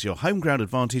 Maximise your home ground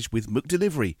advantage with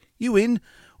McDelivery. You in?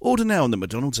 Order now on the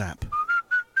McDonald's app.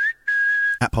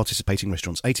 At participating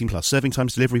restaurants, 18 plus. Serving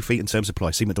times, delivery fee and terms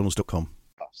apply. See mcdonalds.com.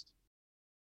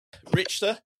 Rich,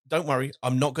 sir? Don't worry,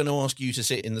 I'm not going to ask you to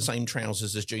sit in the same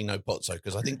trousers as Gino Pozzo,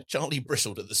 because I think Charlie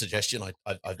bristled at the suggestion.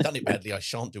 I've done it badly. I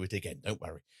shan't do it again. Don't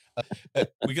worry.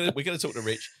 We're going to talk to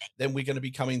Rich. Then we're going to be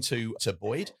coming to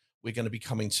Boyd. We're going to be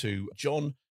coming to John.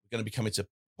 We're going to be coming to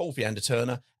Paul Fiander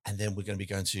Turner, and then we're going to be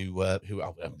going to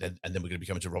and then we're going to be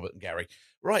coming to Robert and Gary.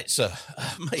 Right, sir,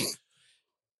 mate.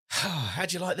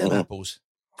 How'd you like them apples?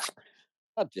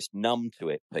 I'm just numb to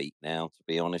it, Pete, now, to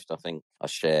be honest. I think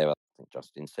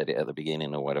Justin said it at the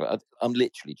beginning or whatever. I'm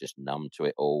literally just numb to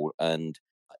it all. And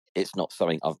it's not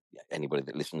something anybody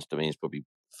that listens to me is probably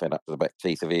fed up to the back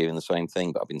teeth of hearing the same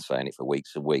thing, but I've been saying it for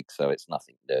weeks and weeks, so it's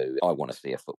nothing new. I want to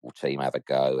see a football team have a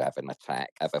go, have an attack,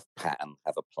 have a pattern,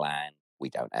 have a plan. We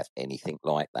don't have anything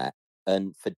like that.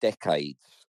 And for decades,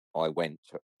 I went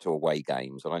to away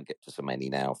games. I don't get to so many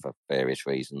now for various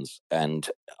reasons. And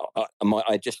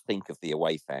I just think of the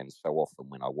away fans so often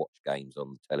when I watch games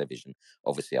on television.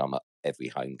 Obviously, I'm at every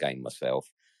home game myself.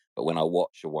 But when I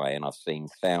watch away, and I've seen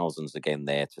thousands again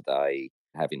there today,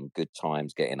 having good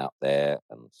times getting up there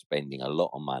and spending a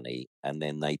lot of money, and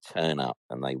then they turn up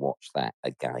and they watch that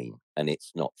again, and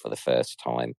it's not for the first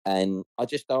time. And I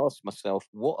just ask myself,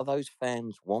 what are those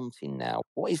fans wanting now?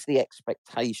 What is the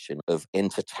expectation of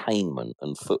entertainment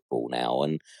and football now?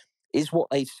 And is what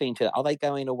they've seen today, are they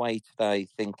going away today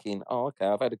thinking, oh, okay,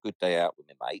 I've had a good day out with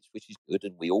my mates, which is good,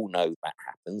 and we all know that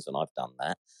happens, and I've done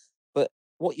that. But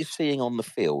what you're seeing on the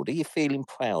field, are you feeling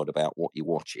proud about what you're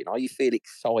watching? Are you feeling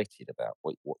excited about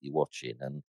what you're watching?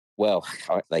 And, well,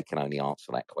 they can only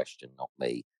answer that question, not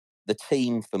me. The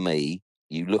team, for me,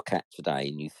 you look at today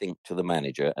and you think to the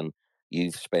manager, and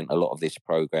you've spent a lot of this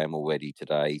programme already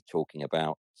today talking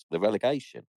about the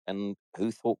relegation. And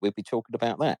who thought we'd be talking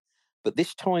about that? But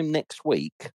this time next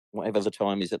week, whatever the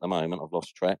time is at the moment, I've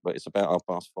lost track, but it's about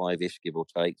 5:30-ish, give or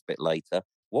take, a bit later.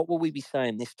 What will we be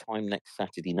saying this time next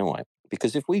Saturday night?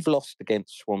 Because if we've lost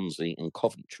against Swansea and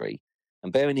Coventry,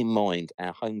 and bearing in mind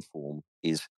our home form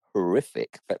is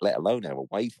horrific, let alone our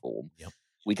away form,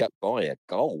 we don't buy a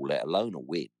goal, let alone a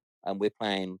win. And we're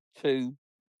playing two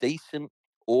decent,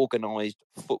 organised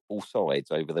football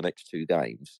sides over the next 2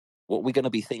 games. What are we going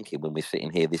to be thinking when we're sitting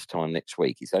here this time next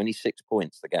week? It's only 6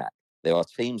 points, the gap. There are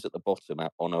teams at the bottom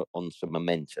on some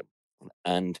momentum.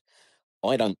 And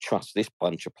I don't trust this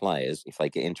bunch of players, if they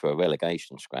get into a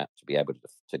relegation scrap, to be able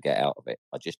to get out of it.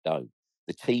 I just don't.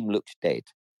 The team looks dead.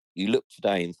 You look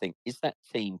today and think, is that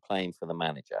team playing for the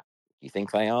manager? Do you think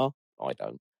they are? I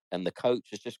don't. And the coach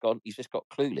he's just got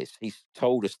clueless. He's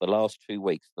told us the last 2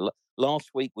 weeks. Last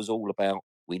week was all about,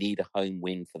 we need a home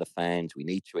win for the fans. We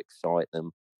need to excite them.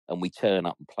 And we turn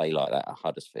up and play like that at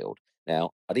Huddersfield.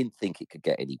 Now, I didn't think it could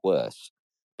get any worse.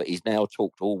 But he's now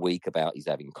talked all week about he's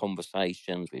having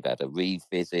conversations. We've had a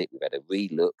revisit, we've had a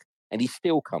relook, and he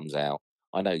still comes out.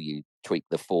 I know you tweak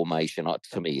the formation.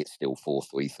 To me, it's still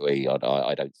 4-3-3.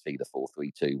 I don't see the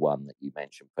 4-3-2-1 that you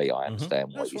mentioned, Pete. I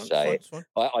understand what you say.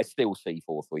 I still see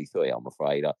 4-3-3, I'm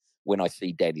afraid. When I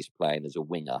see Dennis playing as a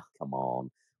winger, come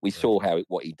on. We saw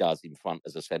what he does in front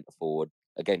as a centre forward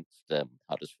against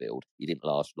Huddersfield. He didn't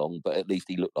last long, but at least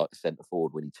he looked like a centre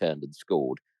forward when he turned and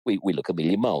scored. We look a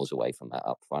million miles away from that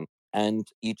up front. And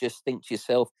you just think to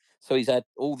yourself, so he's had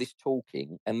all this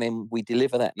talking, and then we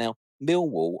deliver that. Now,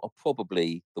 Millwall are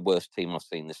probably the worst team I've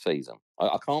seen this season.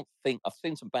 I can't think, I've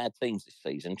seen some bad teams this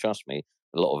season, trust me,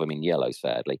 a lot of them in yellow,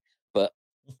 sadly. But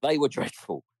they were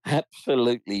dreadful,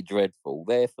 absolutely dreadful,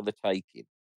 there for the taking.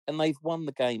 And they've won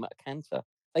the game at a canter.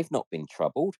 They've not been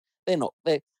troubled. Their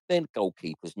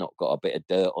goalkeeper's not got a bit of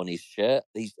dirt on his shirt,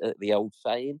 the old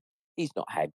saying. He's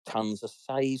not had tons of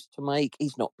saves to make.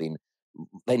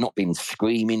 They've not been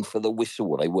screaming for the whistle.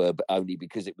 Well, they were, but only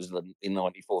because it was in the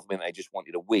 94th minute. They just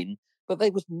wanted a win. But they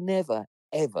was never,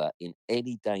 ever in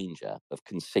any danger of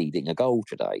conceding a goal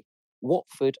today.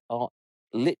 Watford are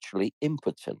literally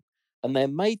impotent. And they're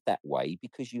made that way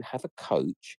because you have a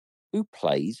coach who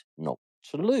plays not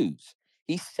to lose.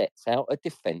 He sets out a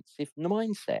defensive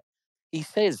mindset. He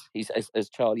says, as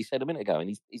Charlie said a minute ago, and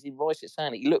he's in voice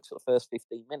saying it, he looks at the first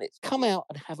 15 minutes. Come out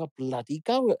and have a bloody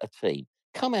go at a team.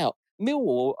 Come out.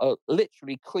 Millwall are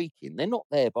literally creaking. They're not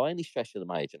there by any stretch of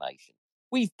the imagination.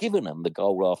 We've given them the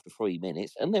goal after 3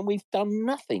 minutes, and then we've done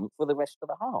nothing for the rest of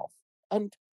the half.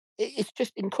 And it's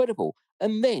just incredible.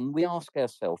 And then we ask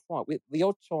ourselves, right, the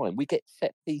odd time we get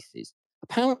set pieces.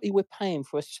 Apparently we're paying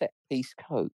for a set piece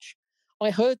coach.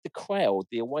 I heard the crowd,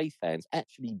 the away fans,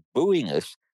 actually booing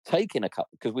us, taking a couple,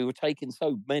 because we were taking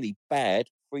so many bad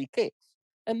free kicks.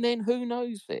 And then who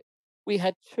knows it? We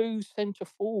had 2 centre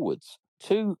forwards,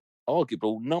 2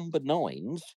 arguable number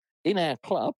 9s in our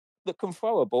club that can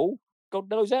throw a ball God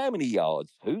knows how many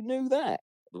yards. Who knew that?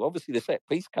 Well, obviously the set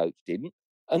piece coach didn't.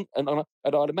 And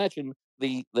I'd imagine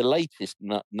the latest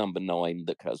number 9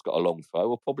 that has got a long throw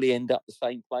will probably end up the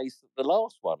same place that the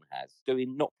last one has,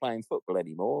 not playing football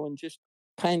anymore and just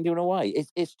pandering away.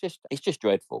 It's just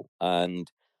dreadful.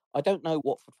 And I don't know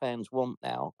what the fans want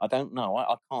now. I don't know.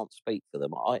 I can't speak for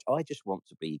them. I just want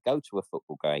to go to a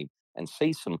football game and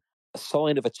see a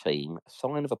sign of a team, a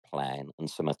sign of a plan, and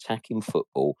some attacking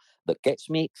football that gets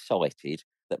me excited,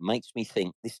 that makes me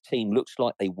think this team looks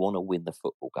like they want to win the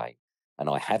football game. And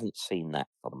I haven't seen that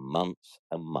for months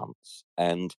and months.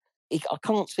 And I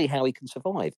can't see how he can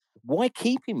survive. Why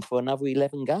keep him for another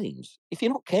 11 games? If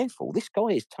you're not careful, this guy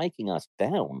is taking us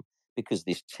down because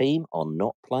this team are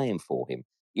not playing for him.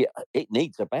 Yeah, it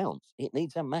needs a bounce. It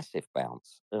needs a massive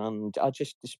bounce. And I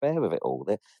just despair of it all.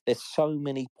 There's so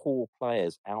many poor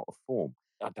players out of form.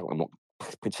 I don't want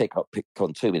to pick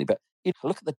on too many, but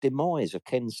look at the demise of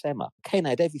Ken Sema. Ken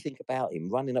had everything about him,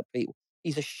 running up people.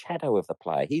 He's a shadow of the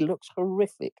player. He looks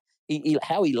horrific.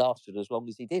 How he lasted as long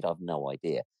as he did, I've no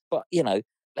idea. But,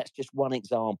 That's just one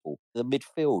example. The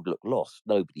midfield look lost.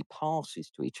 Nobody passes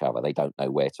to each other. They don't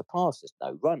know where to pass. There's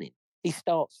no running. He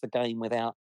starts the game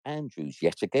without Andrews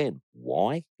yet again.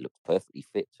 Why? Looks perfectly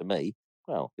fit to me.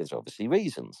 Well, there's obviously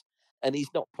reasons. And he's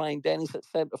not playing Dennis at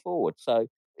centre forward. So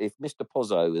if Mr.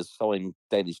 Pozzo has signed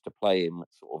Dennis to play him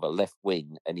sort of a left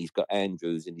wing and he's got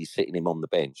Andrews and he's sitting him on the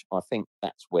bench, I think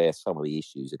that's where some of the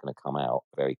issues are going to come out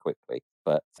very quickly.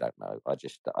 But I don't know.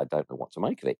 I don't know what to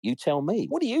make of it. You tell me.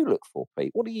 What do you look for,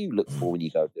 Pete? What do you look for when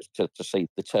you go to see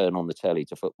the turn on the telly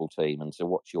to football team and to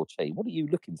watch your team? What are you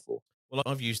looking for? Well,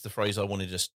 I've used the phrase I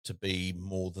wanted us to be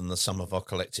more than the sum of our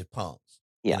collective parts.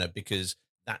 Yeah. Because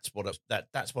that's what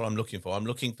that's what I'm looking for. I'm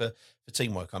looking for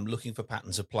teamwork. I'm looking for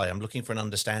patterns of play. I'm looking for an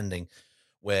understanding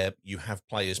where you have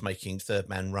players making third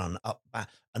man run up, back,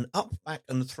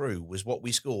 and through was what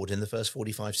we scored in the first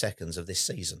 45 seconds of this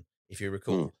season. If you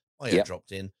recall, Aya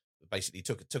dropped in, basically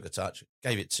took a touch,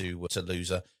 gave it to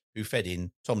Loser, who fed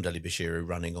in Tom Delibashiru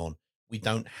running on. We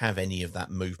don't have any of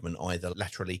that movement either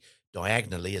laterally,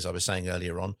 diagonally, as I was saying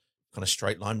earlier on. Kind of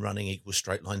straight line running equals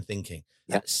straight line thinking.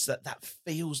 That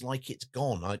feels like it's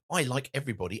gone. I like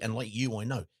everybody, and like you, I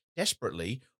know,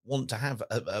 desperately want to have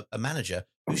a manager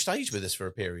who stays with us for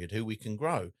a period, who we can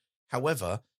grow.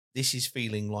 However, this is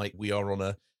feeling like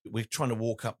we're trying to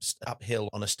walk uphill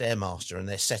on a Stairmaster, and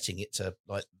they're setting it to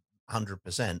like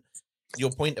 100%.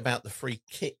 Your point about the free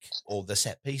kick or the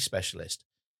set piece specialist,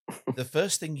 the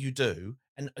first thing you do,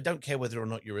 and I don't care whether or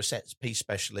not you're a set piece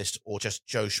specialist or just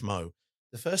Joe Schmo,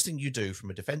 the first thing you do from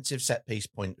a defensive set piece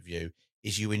point of view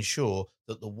is you ensure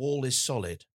that the wall is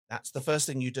solid. That's the first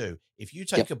thing you do. If you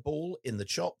take a ball in the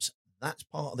chops, that's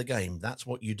part of the game. That's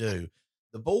what you do.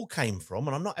 The ball came from,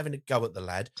 and I'm not having a go at the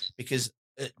lad because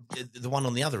the one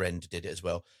on the other end did it as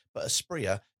well, but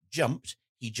Asprilla jumped.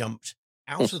 He jumped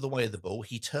out of the way of the ball.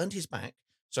 He turned his back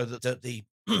so that the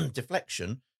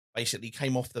deflection basically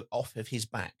came off of his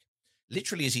back.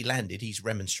 Literally, as he landed, he's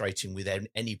remonstrating with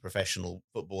any professional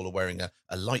footballer wearing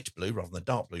a light blue rather than a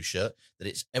dark blue shirt that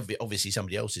it's obviously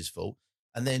somebody else's fault.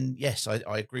 And then, yes, I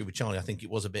agree with Charlie. I think it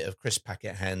was a bit of Chris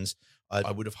Packett hands. I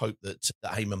would have hoped that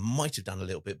Heyman might have done a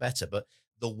little bit better, but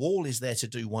the wall is there to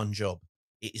do one job.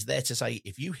 It is there to say,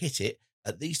 if you hit it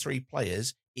at these three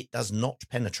players, it does not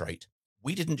penetrate.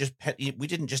 We didn't just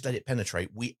let it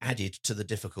penetrate. We added to the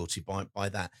difficulty by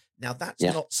that. Now, that's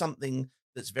not something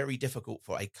that's very difficult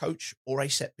for a coach or a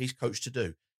set-piece coach to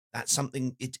do. That's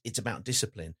something, it's about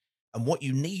discipline. And what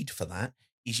you need for that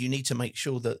is you need to make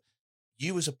sure that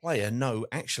you as a player know,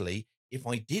 actually, if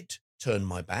I did turn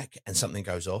my back and something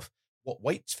goes off, what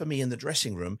waits for me in the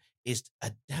dressing room is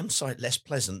a damn sight less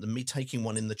pleasant than me taking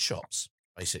one in the chops,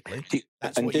 basically.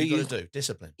 That's what you've got to do,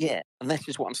 discipline. Yeah, and that's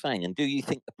just what I'm saying. And do you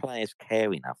think the players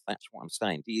care enough? That's what I'm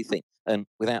saying. Do you think, and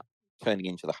without turning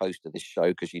into the host of this show,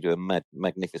 because you do a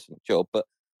magnificent job, but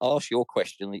ask your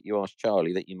question that you asked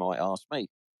Charlie that you might ask me.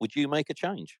 Would you make a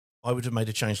change? I would have made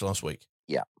a change last week.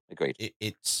 Yeah, agreed.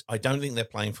 I don't think they're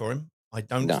playing for him. I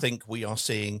don't think we are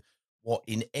seeing what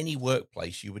in any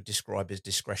workplace you would describe as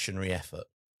discretionary effort.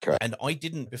 Correct. And I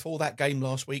didn't, before that game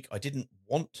last week, I didn't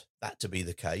want that to be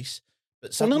the case.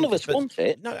 But none of us want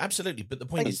it. No, absolutely. But the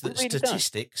point is that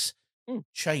statistics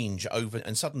change over,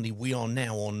 and suddenly we are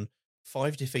now on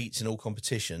 5 defeats in all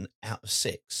competition out of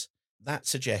 6. That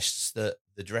suggests that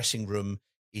the dressing room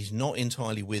is not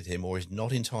entirely with him or is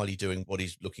not entirely doing what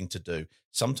he's looking to do.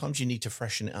 Sometimes you need to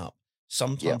freshen it up.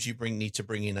 Sometimes you need to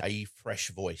bring in a fresh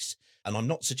voice. And I'm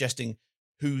not suggesting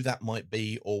who that might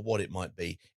be or what it might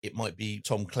be. It might be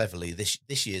Tom Cleverley,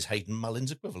 this year's Hayden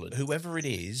Mullins equivalent. Whoever it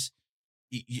is,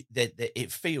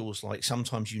 it feels like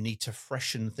sometimes you need to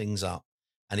freshen things up.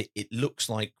 And it looks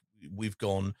like we've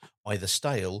gone either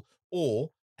stale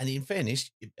or, and in fairness,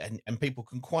 and people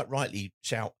can quite rightly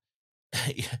shout,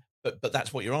 but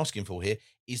that's what you're asking for here,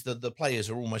 is that the players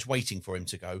are almost waiting for him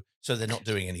to go, so they're not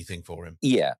doing anything for him.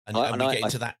 Yeah. And we get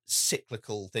into that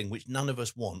cyclical thing, which none of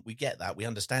us want. We get that. We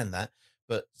understand that.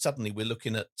 But suddenly we're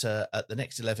looking at the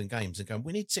next 11 games and going,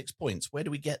 we need 6 points. Where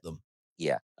do we get them?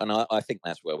 Yeah, and I think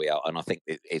that's where we are. And I think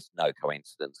it's no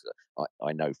coincidence.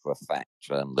 I know for a fact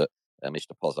that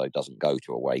Mr. Pozzo doesn't go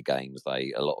to away games.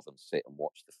 A lot of them sit and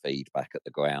watch the feedback at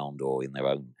the ground or in their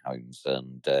own homes.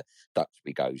 And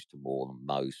Duxbury goes to more than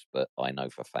most, but I know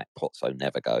for a fact Pozzo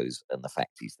never goes. And the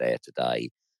fact he's there today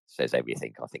says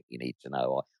everything I think you need to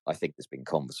know. I think there's been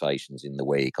conversations in the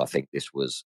week. I think this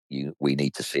was we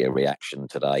need to see a reaction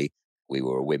today. We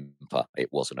were a whimper. It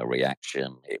wasn't a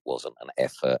reaction. It wasn't an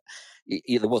effort.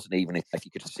 There wasn't even, if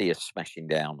you could see us smashing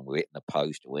down and we're hitting the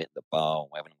post or we're hitting the bar and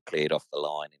we're having them cleared off the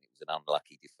line and it was an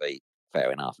unlucky defeat.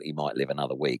 fair enough. He might live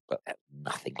another week, but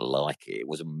nothing like it. It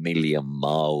was a million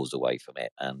miles away from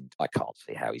it, and I can't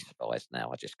see how he survives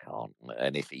now. I just can't.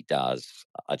 And if he does,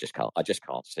 I just can't. I just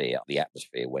can't see it. The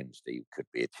atmosphere Wednesday could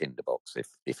be a tinderbox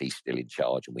if he's still in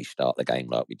charge and we start the game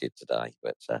like we did today.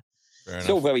 But it's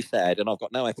all very sad, and I've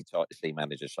got no appetite to see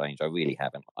managers change. I really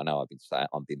haven't. I know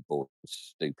I've been bored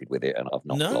stupid with it, and I've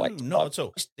not liked it. Not at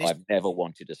all. I've never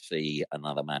wanted to see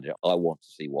another manager. I want to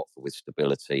see Watford with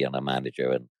stability and a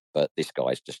manager, but this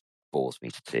guy's just bores me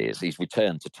to tears. He's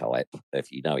returned to type.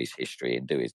 If you know his history and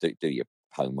do your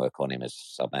homework on him, as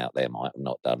some out there might have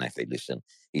not done if they listen,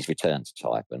 he's returned to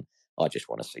type, and I just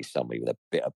want to see somebody with a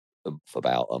bit of oomph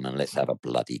about them, and let's have a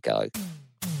bloody go.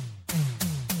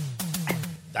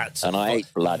 I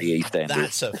hate bloody EastEnders.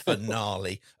 That's a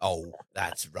finale. Oh,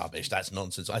 that's rubbish. That's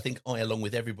nonsense. I think I, along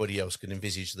with everybody else, can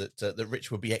envisage that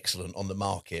Rich would be excellent on the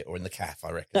market or in the cafe.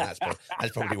 I reckon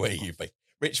that's probably where you'd be.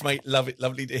 Rich, mate,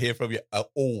 lovely to hear from you.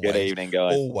 Always. Good evening,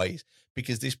 guys. Always,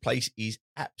 because this place is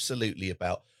absolutely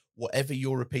about whatever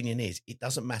your opinion is. It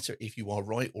doesn't matter if you are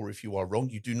right or if you are wrong.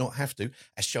 You do not have to,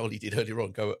 as Charlie did earlier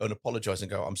on, go and apologise and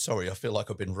go, I'm sorry, I feel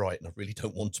like I've been right and I really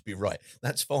don't want to be right.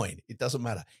 That's fine. It doesn't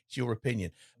matter. It's your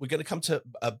opinion. We're going to come to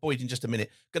Boyd in just a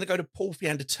minute. Going to go to Paul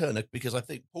Fiander-Turner because I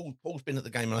think Paul's been at the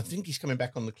game and I think he's coming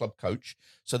back on the club coach.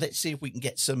 So let's see if we can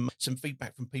get some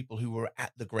feedback from people who were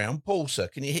at the ground. Paul, sir,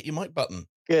 can you hit your mic button?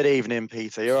 Good evening,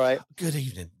 Peter. You all right? Good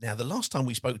evening. Now, the last time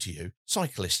we spoke to you,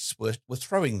 cyclists were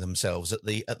throwing themselves at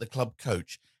the club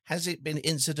coach. Has it been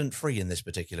incident-free in this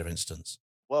particular instance?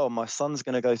 Well, my son's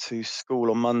going to go to school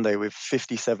on Monday with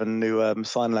 57 new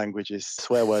sign languages,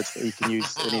 swear words that he can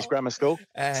use in his grammar school.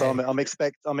 Hey. So I'm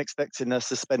expecting a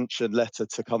suspension letter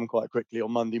to come quite quickly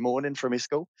on Monday morning from his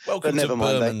school. Welcome to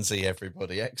Bermondsey,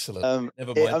 everybody. Excellent.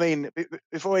 Never mind.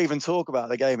 Before I even talk about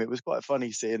the game, it was quite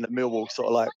funny seeing that Millwall sort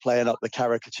of like playing up the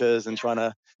caricatures and trying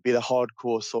to be the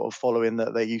hardcore sort of following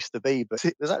that they used to be. But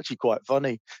it was actually quite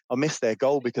funny. I missed their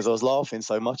goal because I was laughing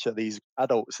so much at these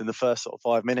adults in the first sort of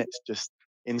 5 minutes, just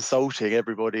insulting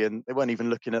everybody, and they weren't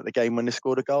even looking at the game when they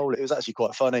scored a goal. It was actually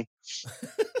quite funny.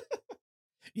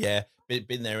 Yeah,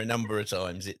 been there a number of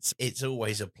times. It's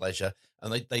always a pleasure,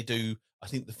 and they do. I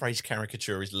think the phrase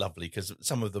caricature is lovely because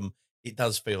some of them, it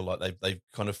does feel like they've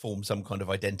kind of formed some kind of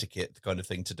identikit kind of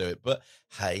thing to do it. But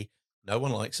hey, no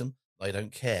one likes them. They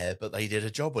don't care, but they did a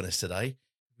job on us today.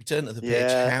 We turned to the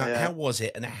pitch. How was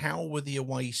it, and how were the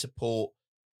away support?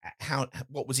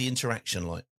 What was the interaction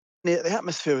like? The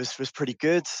atmosphere was pretty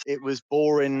good. It was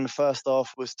boring. The first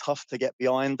half was tough to get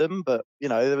behind them, but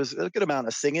there was a good amount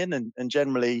of singing and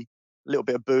generally a little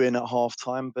bit of booing at half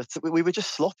time. But we were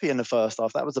just sloppy in the first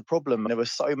half. That was the problem. There were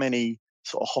so many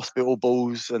sort of hospital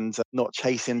balls and not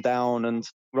chasing down and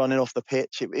running off the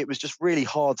pitch. It was just really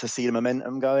hard to see the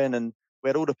momentum going, and we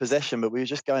had all the possession, but we were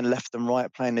just going left and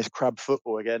right playing this crab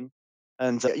football again.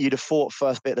 And you'd have thought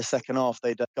first bit of the second half,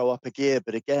 they'd go up a gear.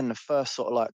 But again, the first sort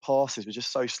of like passes were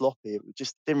just so sloppy. It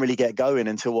just didn't really get going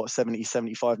until 70,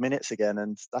 75 minutes again.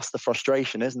 And that's the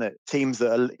frustration, isn't it? Teams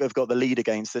that have got the lead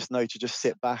against us know to just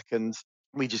sit back and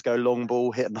we just go long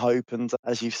ball, hit and hope. And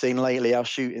as you've seen lately, our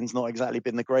shooting's not exactly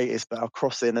been the greatest, but our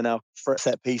crossing and our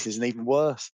set pieces is even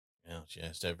worse.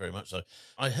 Yeah, so very much so.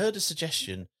 I heard a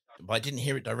suggestion, but I didn't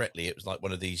hear it directly. It was like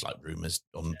one of these like rumors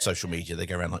on social media. They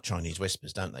go around like Chinese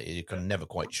whispers, don't they? You're kind of never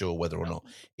quite sure whether or not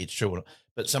it's true or not.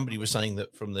 But somebody was saying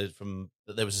that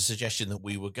that there was a suggestion that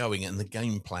we were going and the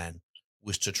game plan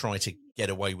was to try to get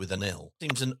away with a nil.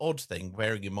 Seems an odd thing,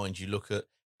 bearing in mind you look at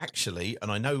actually,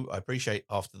 and I appreciate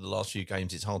after the last few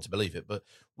games it's hard to believe it, but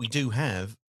we do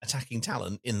have attacking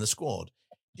talent in the squad.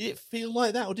 Did it feel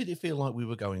like that, or did it feel like we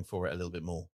were going for it a little bit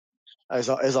more? It's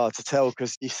hard to tell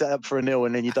because you set up for a nil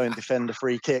and then you don't defend a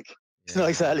free kick. It's not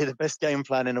exactly the best game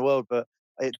plan in the world, but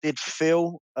it did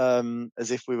feel as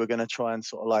if we were going to try and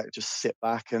sort of like just sit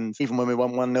back. And even when we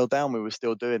went 1-0 down, we were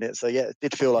still doing it. So yeah, it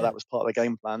did feel like that was part of the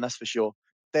game plan, that's for sure.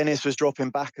 Dennis was dropping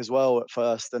back as well at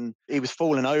first, and he was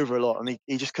falling over a lot, and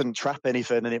he just couldn't trap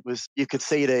anything. And you could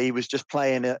see that he was just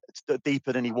playing it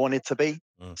deeper than he wanted to be.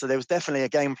 So there was definitely a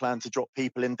game plan to drop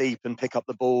people in deep and pick up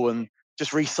the ball and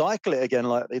just recycle it again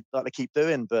like they keep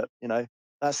doing. But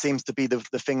that seems to be the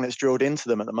thing that's drilled into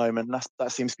them at the moment, and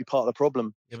that seems to be part of the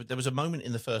problem. Yeah, but there was a moment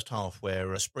in the first half where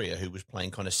Spria, who was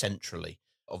playing kind of centrally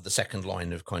of the second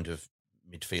line of kind of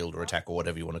midfield or attack or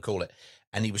whatever you want to call it,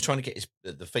 and he was trying to get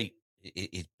the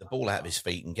ball out of his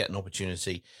feet and get an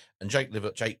opportunity. And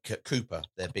Jake Cooper,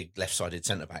 their big left-sided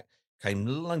centre-back, came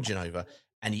lunging over,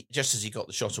 and just as he got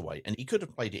the shot away, and he could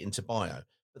have played it into Bio,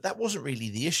 but that wasn't really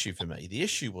the issue for me. The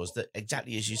issue was that,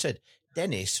 exactly as you said,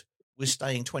 Dennis was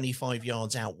staying 25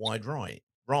 yards out wide right,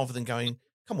 rather than going,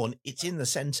 come on, it's in the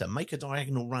centre, make a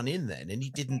diagonal run in then. And he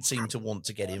didn't seem to want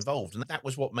to get involved. And that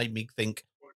was what made me think,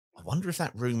 I wonder if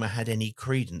that rumour had any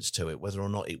credence to it, whether or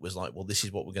not it was like, well, this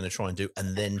is what we're going to try and do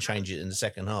and then change it in the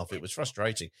second half. It was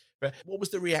frustrating. But what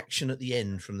was the reaction at the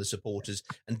end from the supporters,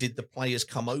 and did the players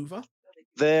come over?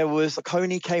 There was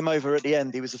Coney came over at the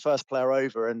end. He was the first player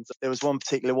over, and there was one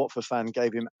particular Watford fan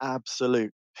gave him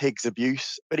absolute pig's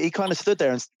abuse. But he kind of stood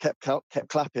there and kept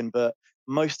clapping. But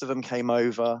most of them came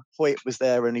over. Hoyt was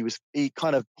there, and he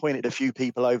kind of pointed a few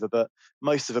people over, but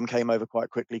most of them came over quite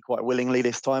quickly, quite willingly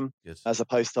this time, as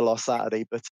opposed to last Saturday.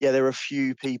 But yeah, there were a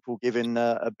few people giving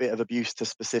a bit of abuse to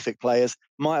specific players.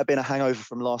 Might have been a hangover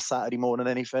from last Saturday more than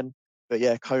anything. But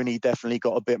yeah, Coney definitely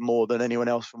got a bit more than anyone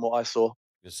else from what I saw.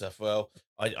 Good stuff. Well,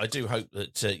 I do hope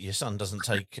that your son doesn't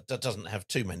have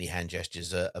too many hand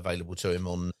gestures available to him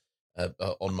on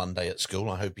Monday at school.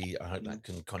 I hope that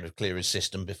can kind of clear his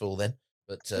system before then.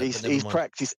 But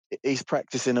he's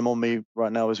practicing them on me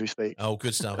right now as we speak. Oh,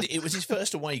 good stuff. It was his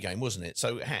first away game, wasn't it?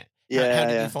 So how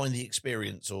did you find the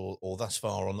experience, or thus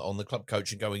far on the club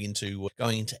coach and going into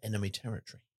enemy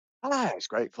territory? It's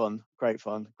great fun. Great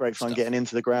fun getting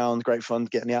into the ground. Great fun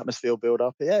getting the atmosphere build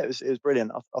up. Yeah, it was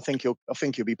brilliant. I think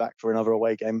he'll be back for another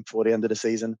away game before the end of the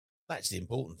season. That's the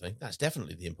important thing. That's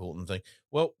definitely the important thing.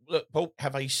 Well, look, Paul,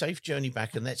 have a safe journey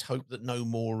back, and let's hope that no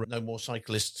more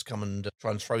cyclists come and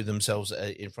try and throw themselves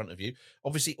in front of you.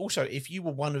 Obviously, also, if you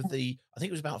were one of the, I think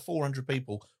it was about 400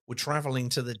 people were travelling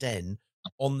to the Den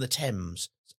on the Thames.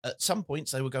 At some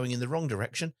points, they were going in the wrong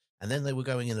direction, and then they were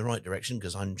going in the right direction,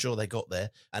 because I'm sure they got there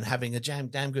and having a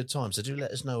damn good time. So do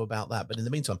let us know about that. But in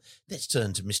the meantime, let's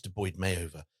turn to Mr. Boyd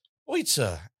Mayover. Boyd,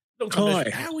 sir, long time no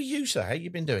see. How are you, sir? How you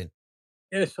been doing?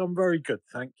 Yes, I'm very good,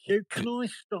 thank you. Can I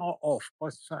start off by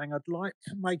saying I'd like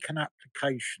to make an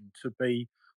application to be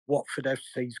Watford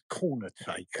FC's corner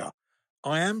taker.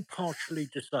 I am partially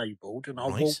disabled and I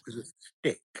walk with a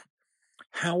stick.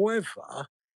 However,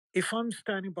 if I'm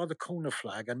standing by the corner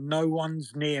flag and no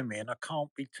one's near me and I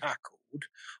can't be tackled,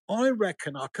 I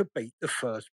reckon I could beat the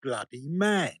first bloody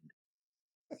man.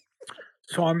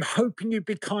 So I'm hoping you'd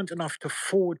be kind enough to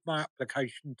forward my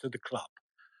application to the club.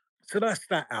 So that's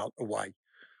that out the way.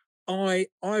 I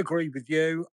agree with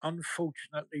you.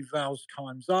 Unfortunately, Val's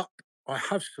time's up. I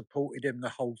have supported him the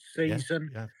whole season.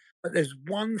 Yeah. But there's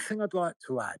one thing I'd like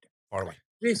to add. Far away.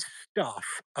 This stuff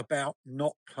about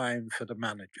not playing for the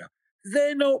manager.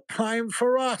 They're not playing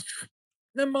for us.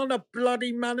 They're not a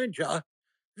bloody manager.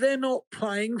 They're not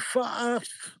playing for us.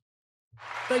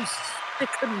 They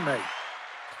sicken me.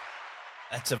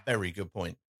 That's a very good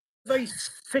point. They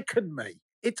sicken me.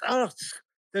 It's us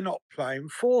they're not playing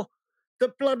for.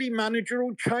 The bloody manager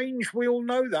will change. We all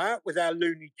know that with our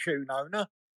Looney Tune owner.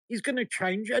 He's going to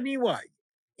change anyway.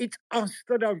 It's us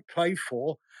they don't play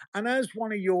for. And as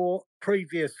one of your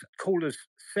previous callers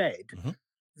said,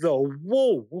 the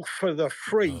wall for the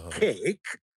free kick,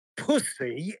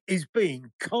 pussy is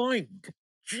being kind.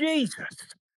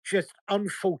 Jesus. Just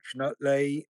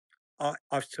unfortunately,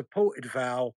 I've supported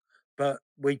Val, but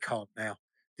we can't now.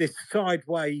 This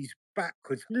sideways,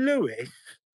 backwards. Lewis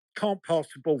can't pass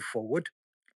the ball forward,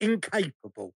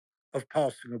 incapable of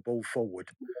passing the ball forward.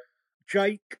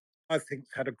 Jake, I think,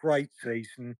 has had a great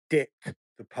season, dipped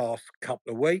the past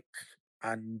couple of weeks,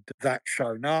 and that's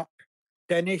shown up.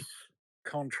 Dennis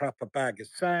can't trap a bag of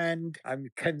sand,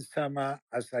 and Ken Summer,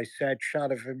 as they said,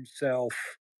 shut of himself.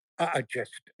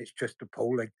 It's just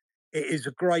appalling. It is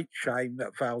a great shame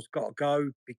that Val's got to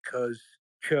go because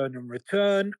churn and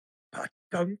return, but I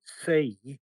don't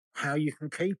see how you can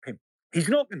keep him. He's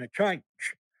not going to change.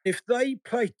 If they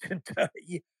play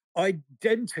today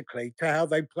identically to how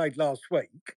they played last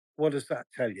week, what does that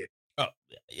tell you? Oh,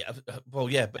 yeah. Well,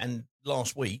 yeah. And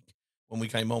last week when we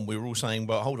came on, we were all saying,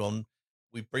 well, hold on.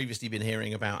 We've previously been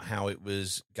hearing about how it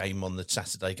was game on the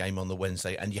Saturday, game on the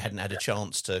Wednesday, and you hadn't had a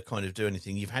chance to kind of do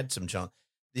anything. You've had some chance.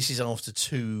 This is after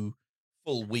 2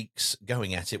 full weeks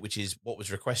going at it, which is what was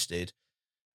requested.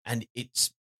 And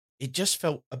it just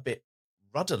felt a bit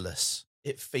rudderless.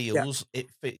 It feels,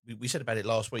 we said about it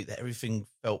last week, that everything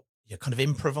felt kind of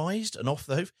improvised and off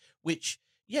the hoof, which,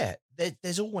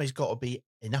 there's always got to be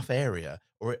enough area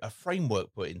or a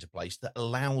framework put into place that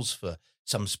allows for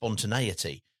some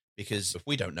spontaneity. Because if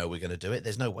we don't know we're going to do it,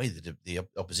 there's no way that the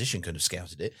opposition could have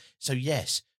scouted it. So,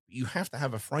 yes, you have to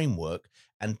have a framework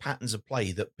and patterns of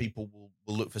play that people will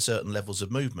look for certain levels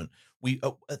of movement. We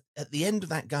at the end of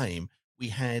that game, we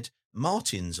had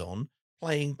Martins on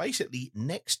playing basically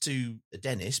next to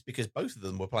Dennis because both of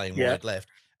them were playing wide left.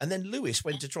 And then Lewis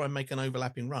went to try and make an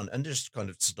overlapping run and just kind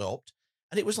of stopped.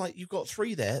 And it was like, you've got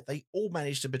 3 there. They all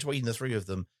managed to, between the 3 of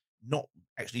them, not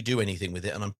actually do anything with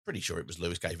it. And I'm pretty sure it was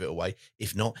Lewis gave it away.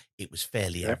 If not, it was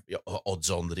fairly odds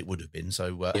on that it would have been.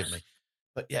 So forgive me.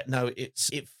 But yeah, no,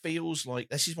 it feels like,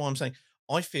 this is why I'm saying,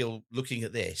 I feel looking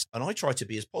at this, and I try to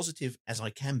be as positive as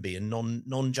I can be and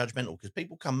non-judgmental, because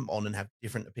people come on and have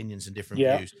different opinions and different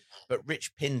views. But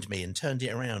Rich pinned me and turned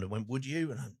it around and went, would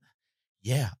you? And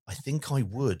I think I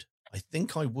would. I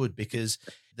think I would, because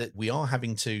that we are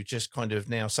having to just kind of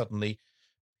now suddenly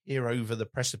peer over the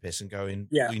precipice and going,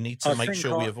 we need to make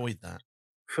sure we avoid that.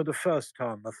 For the first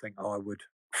time, I think I would.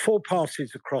 4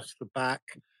 passes across the back,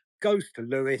 goes to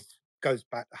Lewis, goes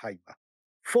back to Hamer.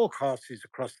 4 passes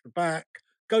across the back,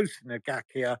 goes to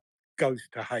Ngakia, goes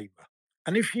to Hamer.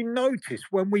 And if you notice,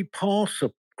 when we pass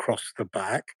across the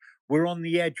back, we're on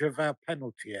the edge of our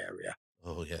penalty area.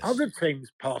 Oh, yes. Other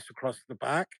teams pass across the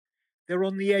back, they're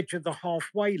on the edge of the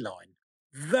halfway line.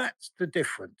 That's the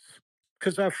difference,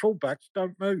 because our fullbacks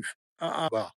don't move.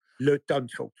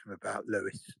 Don't talk to me about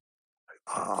Lewis.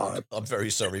 I'm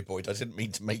very sorry, Boyd. I didn't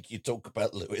mean to make you talk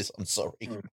about Lewis. I'm sorry.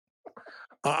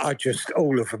 I just,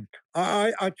 all of them.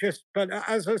 But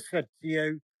as I said to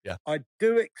you, I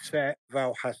do accept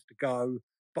Val has to go,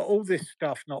 but all this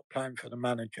stuff not playing for the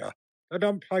manager, they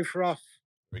don't play for us.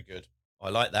 Very good. I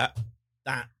like that.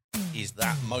 That is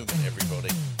that moment, everybody.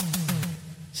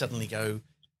 Suddenly go,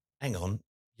 hang on,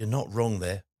 you're not wrong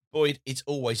there. Boyd, it's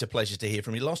always a pleasure to hear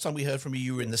from you. Last time we heard from you,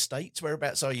 you were in the States.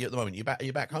 Whereabouts are you at the moment? Are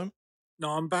you back home? No,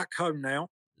 I'm back home now.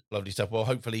 Lovely stuff. Well,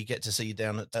 hopefully you get to see you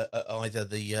down at either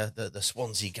the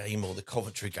Swansea game or the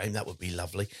Coventry game. That would be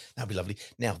lovely. That'd be lovely.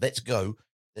 Now let's go.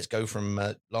 Let's go from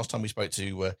last time we spoke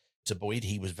to Boyd.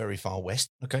 He was very far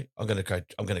west. Okay, I'm gonna go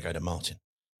to Martin.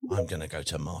 I'm gonna go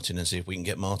to Martin and see if we can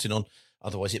get Martin on.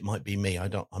 Otherwise, it might be me.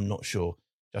 I'm not sure.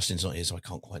 Justin's not here, so I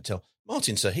can't quite tell.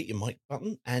 Martin, sir, hit your mic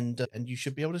button, and you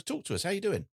should be able to talk to us. How you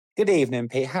doing? Good evening,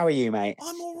 Pete. How are you, mate?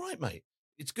 I'm all right, mate.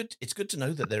 It's good to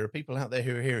know that there are people out there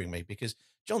who are hearing me, because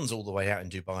John's all the way out in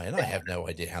Dubai, and I have no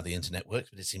idea how the internet works,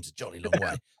 but it seems a jolly long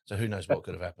way. So who knows what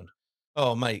could have happened?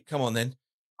 Oh, mate, come on then.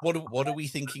 What are we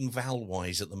thinking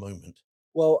Val-wise at the moment?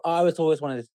 Well, I was always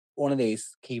one of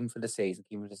these keen for the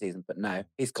season, but no,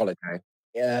 he's got to go.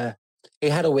 Yeah, he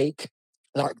had a week,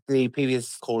 like the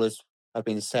previous callers have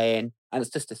been saying, and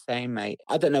it's just the same, mate.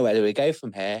 I don't know where we go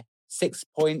from here. 6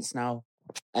 points now,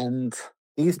 and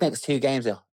these next 2 games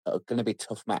are going to be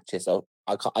tough matches. So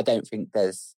I don't think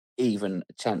there's even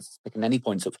a chance of picking any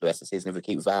points up for the rest of the season if we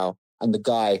keep Val. And the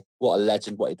guy, what a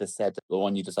legend, what he just said, the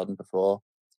one you just had him before.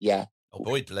 Yeah. Oh,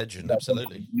 Boyd, legend,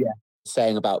 absolutely. Yeah.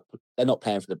 Saying about they're not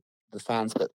playing for the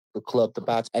fans, but the club, the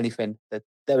badge, anything.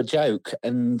 They're a joke.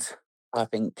 And I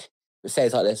think it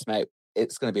says like this, mate,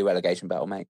 it's going to be a relegation battle,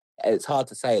 mate. It's hard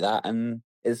to say that. And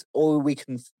it's all we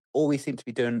seem to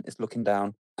be doing is looking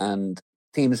down, and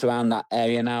teams around that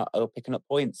area now are picking up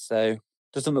points. So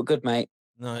doesn't look good, mate.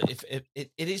 No,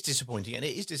 it is disappointing, and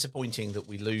it is disappointing that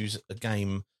we lose a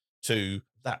game to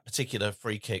that particular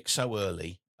free kick so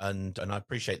early. And I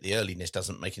appreciate the earliness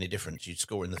doesn't make any difference. You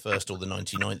score in the first or the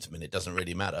 99th minute, doesn't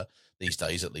really matter these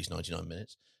days. At least 99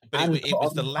 minutes. But it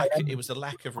was the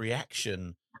lack of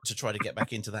reaction to try to get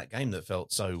back into that game that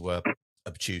felt so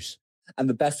obtuse. And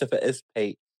the best of it is,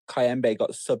 Pete, Kayembe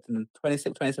got subbed in the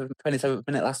 27th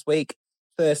minute last week.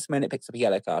 First minute picks up a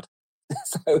yellow card.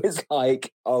 So it's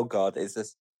like, oh God, it's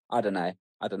just, I don't know.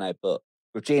 But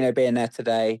with Gino being there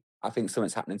today, I think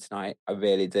something's happening tonight. I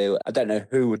really do. I don't know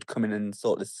who would come in and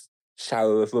sort this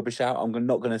shower of rubbish out. I'm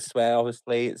not going to swear,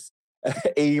 obviously. It's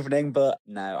evening, but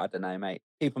no, I don't know, mate.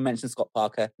 People mention Scott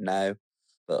Parker. No,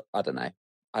 but I don't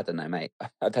know, mate.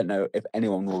 I don't know if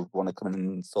anyone would want to come in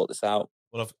and sort this out.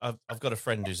 Well, I've got a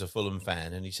friend who's a Fulham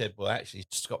fan, and he said, well, actually,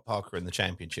 Scott Parker in the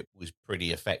Championship was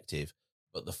pretty effective,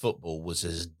 but the football was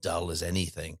as dull as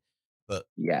anything. But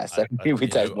yes,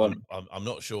 I'm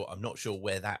not sure. I'm not sure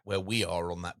where we are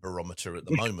on that barometer at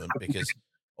the moment, because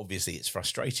obviously it's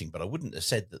frustrating. But I wouldn't have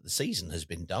said that the season has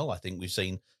been dull. I think we've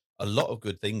seen a lot of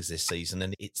good things this season,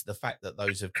 and it's the fact that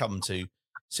those have come to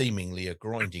seemingly a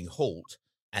grinding halt,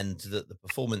 and that the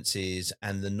performances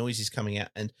and the noises coming out,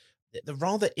 and the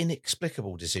rather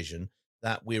inexplicable decision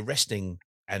that we're resting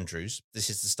Andrews. This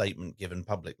is the statement given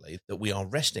publicly, that we are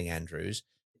resting Andrews.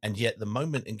 And yet the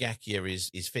moment Ngakia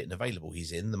is fit and available,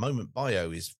 he's in. The moment Bio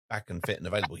is back and fit and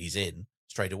available, he's in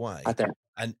straight away.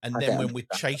 And then when we're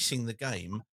chasing the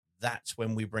game, that's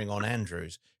when we bring on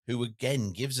Andrews, who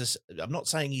again gives us, I'm not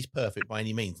saying he's perfect by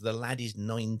any means. The lad is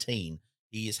 19.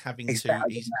 He is having he's got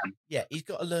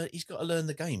to learn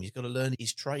the game. He's got to learn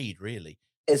his trade, really.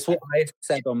 It's what I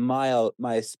said on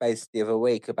my space the other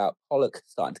week about Pollock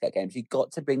starting to get games. You've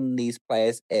got to bring these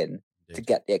players in to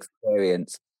get the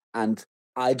experience. And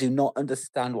I do not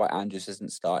understand why Andrews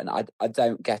isn't starting. I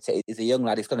don't get it. He's a young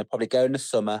lad. He's going to probably go in the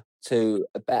summer to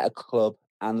a better club,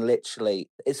 and literally,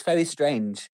 it's very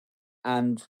strange.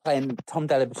 And playing Tom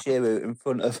Delabashiru in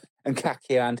front of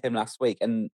Nkaki and him last week,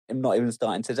 and him not even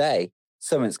starting today.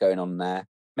 Something's going on there.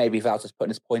 Maybe Val's just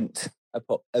putting his point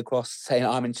across, saying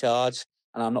I'm in charge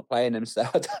and I'm not playing him. So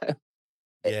I don't.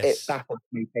 It baffles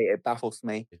me, Pete. It baffles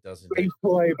me. It does Bring indeed.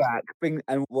 Troy back.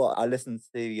 I listened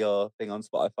to your thing on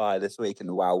Spotify this week,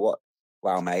 and wow,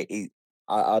 mate.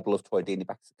 I'd love Troy Deeney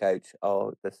back as a coach.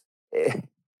 Oh,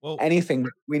 Well, anything.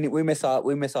 We miss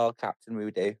our captain.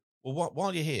 We do. Well,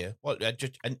 while you're here, Mike,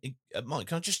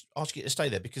 can I just ask you to stay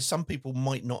there, because some people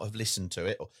might not have listened to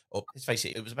it. Or let's face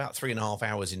it, it was about 3.5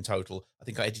 hours in total. I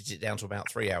think I edited it down to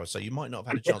about 3 hours, so you might not have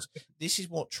had a chance. This is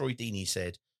what Troy Deeney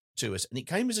said to us, and it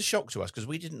came as a shock to us because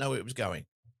we didn't know it was going.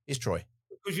 Here's Troy.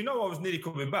 Because you know I was nearly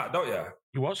coming back, don't you?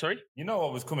 You what, sorry? You know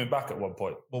I was coming back at one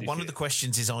point. Well, one of the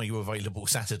questions is, are you available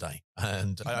Saturday?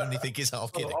 And I only think it's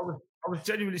half kidding. I was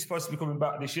genuinely supposed to be coming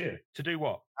back this year. To do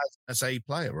what? As a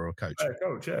player or a coach?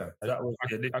 Coach, yeah. That was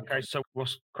okay, so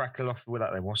what's cracking off with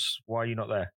that then? Why are you not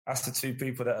there? That's the two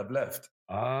people that have left.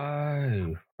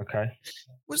 Oh, okay.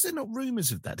 Was there not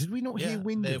rumours of that? Did we not hear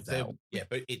wind of that? Yeah,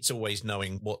 but it's always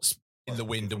knowing what's in the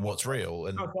wind and what's real.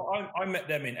 And I met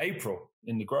them in April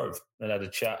in the Grove and had a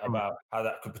chat about how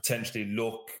that could potentially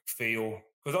look, feel.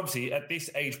 Because obviously at this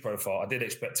age profile, I did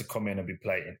expect to come in and be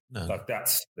playing. No. Like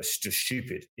that's just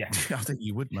stupid. Yeah, I think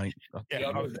you would, mate.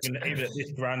 Even at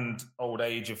this grand old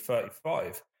age of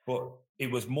 35. But it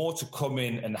was more to come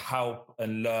in and help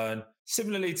and learn,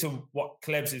 similarly to what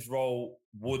Klebs' role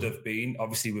would have been,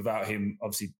 obviously without him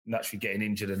obviously naturally getting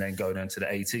injured and then going into the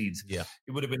 18s. Yeah.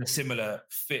 It would have been a similar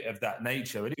fit of that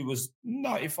nature. And it was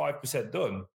 95%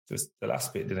 done. Just the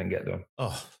last bit didn't get done.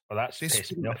 Oh, well, that's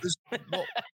pissed me off.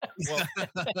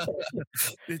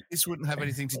 This wouldn't have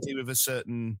anything to do with a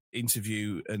certain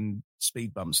interview and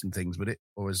speed bumps and things, would it?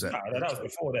 Or is that? No, that was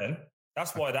before then.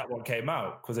 That's why that one came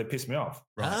out, because they pissed me off.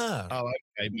 Right. Oh,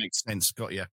 okay. Makes sense.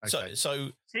 Got you. Okay. So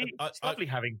see, it's lovely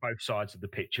having both sides of the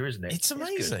picture, isn't it? It's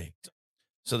amazing.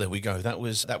 So there we go. That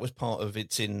was part of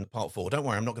it's in part 4. Don't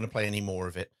worry, I'm not going to play any more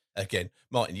of it again.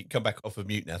 Martin, you can come back off of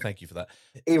mute now. Thank you for that.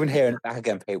 Even hearing it back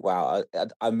again, Pete. Wow,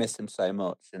 I miss him so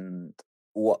much, and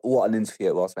what an interview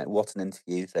it was, mate. What an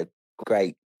interview. So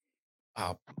great.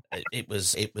 It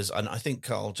was, and I think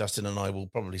Carl, Justin, and I will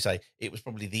probably say it was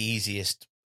probably the easiest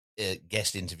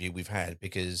guest interview we've had,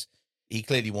 because he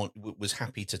clearly was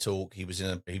happy to talk. He was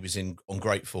on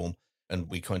great form, and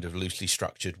we kind of loosely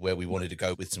structured where we wanted to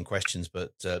go with some questions.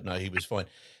 But no, he was fine.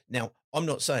 Now, I'm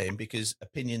not saying, because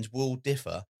opinions will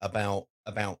differ about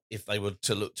if they were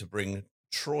to look to bring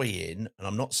Troy in, and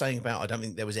I'm not saying I don't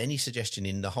think there was any suggestion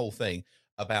in the whole thing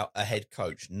about a head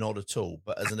coach, not at all.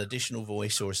 But as an additional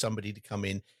voice or as somebody to come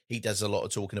in, he does a lot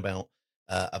of talking about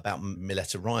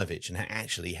Mileta Rajovic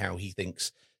and how he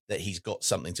thinks that he's got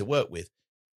something to work with.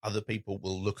 Other people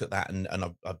will look at that, and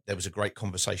there was a great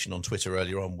conversation on Twitter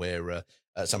earlier on where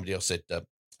somebody else said,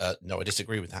 no, I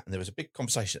disagree with that. And there was a big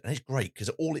conversation, and it's great because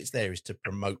all it's there is to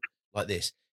promote like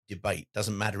this debate.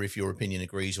 Doesn't matter if your opinion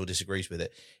agrees or disagrees with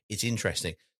it. It's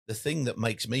interesting. The thing that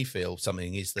makes me feel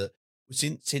something is that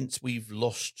since we've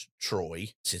lost Troy,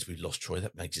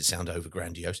 that makes it sound over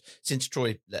grandiose. Since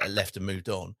Troy left and moved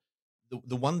on,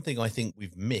 the one thing I think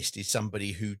we've missed is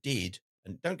somebody who did.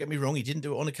 And don't get me wrong, he didn't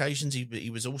do it on occasions. He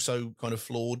was also kind of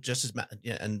flawed, just as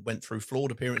and went through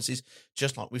flawed appearances,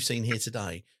 just like we've seen here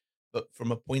today. But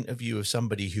from a point of view of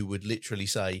somebody who would literally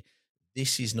say,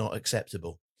 this is not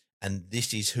acceptable, and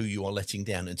this is who you are letting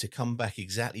down. And to come back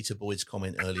exactly to Boyd's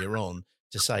comment earlier on,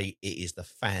 to say it is the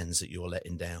fans that you're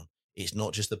letting down. It's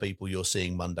not just the people you're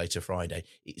seeing Monday to Friday.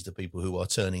 It's the people who are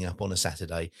turning up on a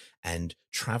Saturday and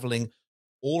travelling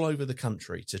all over the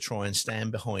country to try and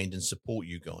stand behind and support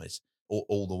you guys.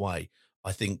 All the way.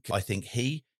 I think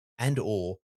he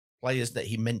or players that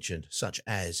he mentioned, such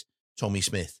as Tommy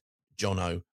Smith, John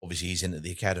O, obviously he's in at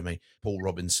the academy, Paul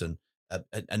Robinson,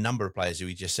 a number of players who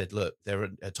he just said, look, there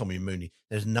are Tommy Mooney.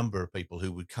 There's a number of people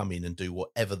who would come in and do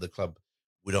whatever the club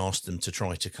would ask them to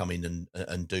try to come in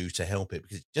and do to help it,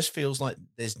 because it just feels like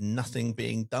there's nothing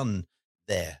being done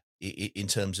there in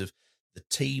terms of the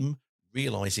team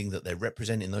realising that they're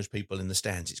representing those people in the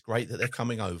stands. It's great that they're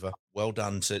coming over. Well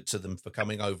done to them for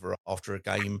coming over after a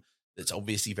game that's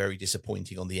obviously very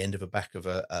disappointing on the end of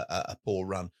a poor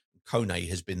run. Kone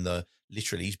has been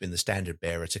he's been the standard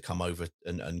bearer to come over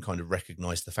and kind of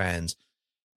recognise the fans.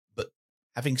 But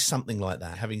having something like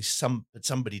that, having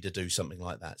somebody to do something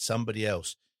like that, somebody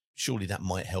else, surely that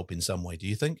might help in some way. Do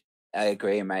you think? I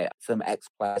agree, mate. Some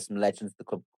ex-players, some legends that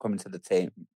could come into the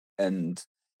team, and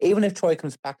even if Troy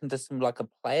comes back and does some like a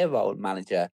player role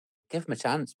manager, give him a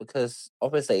chance, because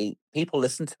obviously people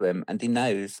listen to him and he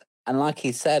knows. And like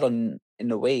he said in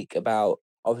the week about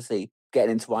obviously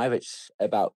getting into Irish,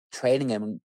 about training him,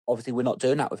 and obviously we're not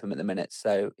doing that with him at the minute.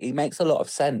 So he makes a lot of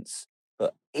sense.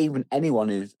 But even anyone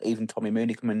who's, even Tommy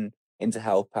Mooney coming in to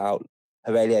help out,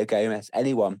 Aurelio Gomez,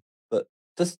 anyone, but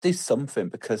just do something,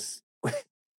 because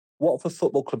Watford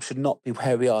Football Club should not be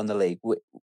where we are in the league. We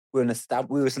were an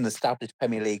established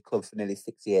Premier League club for nearly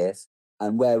 6 years,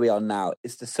 and where we are now,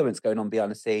 it's just something's going on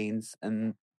behind the scenes,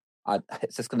 and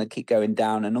it's just going to keep going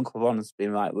down. And Uncle Ron's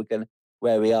been like,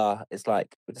 where we are, it's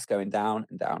like we're just going down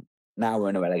and down. Now we're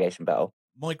in a relegation battle.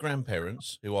 My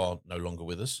grandparents, who are no longer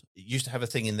with us, used to have a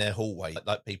thing in their hallway,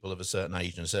 like people of a certain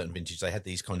age and a certain vintage. They had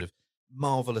these kind of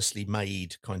marvelously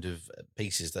made kind of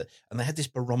pieces and they had this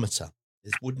barometer,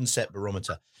 this wooden set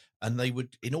barometer, and they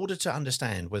would, in order to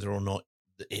understand whether or not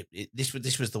this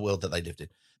was the world that they lived in,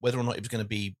 whether or not it was going to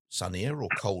be sunnier or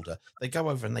colder, they go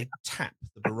over and they tap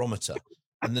the barometer,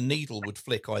 and the needle would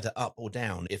flick either up or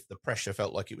down if the pressure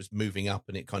felt like it was moving up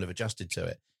and it kind of adjusted to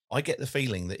it. I get the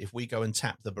feeling that if we go and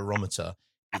tap the barometer,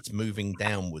 it's moving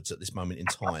downwards at this moment in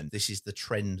time. This is the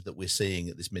trend that we're seeing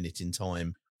at this minute in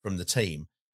time from the team.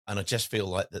 And I just feel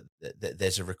like that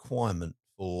there's a requirement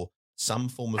for some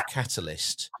form of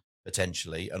catalyst,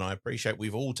 potentially. And I appreciate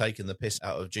we've all taken the piss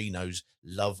out of Gino's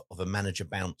love of a manager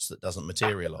bounce that doesn't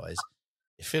materialise.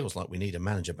 It feels like we need a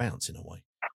manager bounce in a way.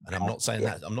 And I'm not saying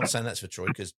that. I'm not saying that's for Troy,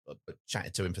 because I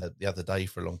chatted to him for the other day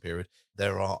for a long period.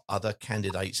 There are other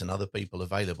candidates and other people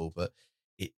available, but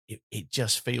it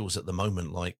just feels at the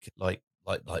moment like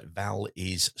Val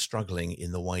is struggling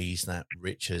in the ways that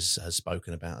Rich has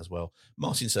spoken about as well.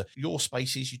 Martin, sir, your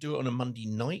spaces, you do it on a Monday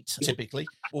night typically.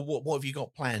 Well, what have you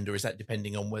got planned, or is that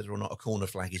depending on whether or not a corner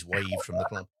flag is waved from the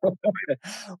club?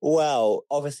 Well,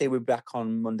 obviously we're back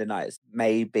on Monday nights.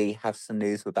 Maybe have some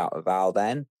news about Val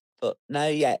then. But no,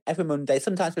 yeah, every Monday.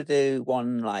 Sometimes we do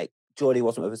one, like Geordie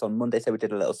wasn't with us on Monday, so we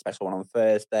did a little special one on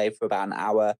Thursday for about an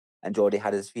hour, and Geordie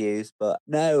had his views. But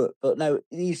no,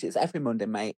 usually it's every Monday,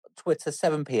 mate. Twitter,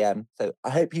 7 p.m. So I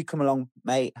hope you come along,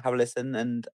 mate, have a listen,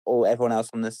 and all everyone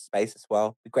else on this space as well.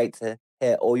 It'd be great to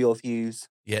hear all your views.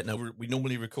 Yeah, no, we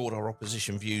normally record our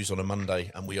opposition views on a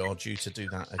Monday, and we are due to do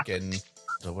that again.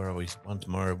 So where are we? One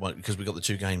tomorrow, because we got the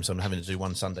 2 games. So I'm having to do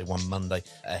one Sunday, one Monday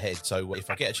ahead. So if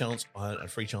I get a chance, a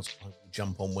free chance, I will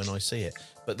jump on when I see it.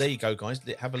 But there you go, guys.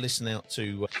 Have a listen out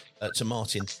to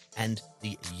Martin and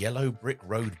the Yellow Brick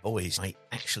Road Boys. I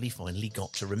actually finally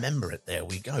got to remember it. There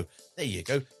we go. There you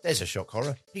go. There's a shock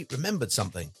horror. Pete remembered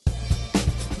something.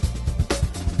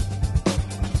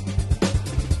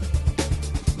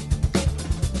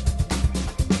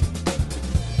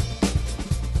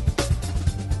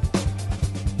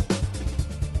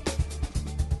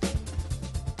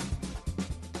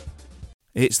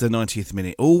 It's the 90th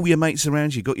minute. All your mates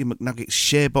around, you got your McNuggets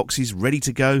share boxes ready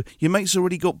to go. Your mates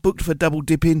already got booked for double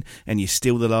dipping, and you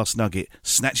steal the last nugget,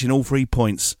 snatching all 3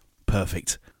 points.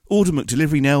 Perfect. Order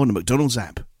McDelivery now on the McDonald's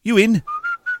app. You in?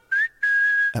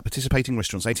 At participating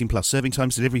restaurants, 18 plus, serving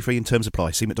times, delivery free, and terms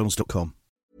apply. See mcdonalds.com.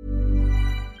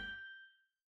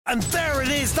 And there it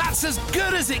is, that's as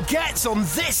good as it gets on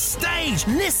this stage.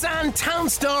 Nissan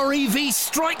Townstar EV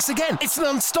strikes again. It's an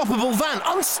unstoppable van,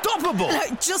 unstoppable.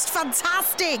 Just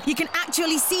fantastic. You can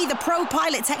actually see the Pro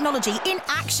Pilot technology in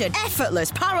action.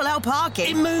 Effortless parallel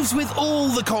parking. It moves with all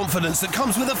the confidence that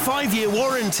comes with a 5-year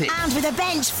warranty. And with a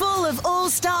bench full of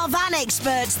all-star van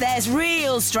experts, there's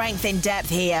real strength in depth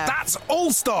here. That's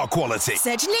all-star quality.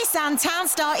 Search Nissan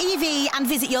Townstar EV and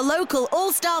visit your local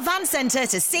all-star van centre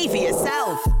to see for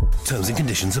yourself. Terms and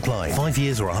conditions apply. 5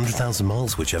 years or 100,000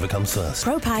 miles, whichever comes first.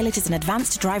 ProPilot is an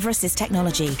advanced driver assist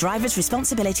technology. Driver's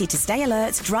responsibility to stay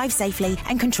alert, drive safely,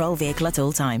 and control vehicle at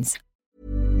all times.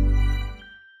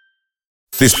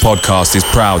 This podcast is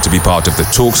proud to be part of the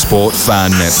TalkSport Fan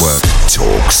Network.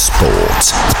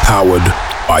 TalkSport.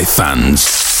 Powered by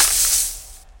fans.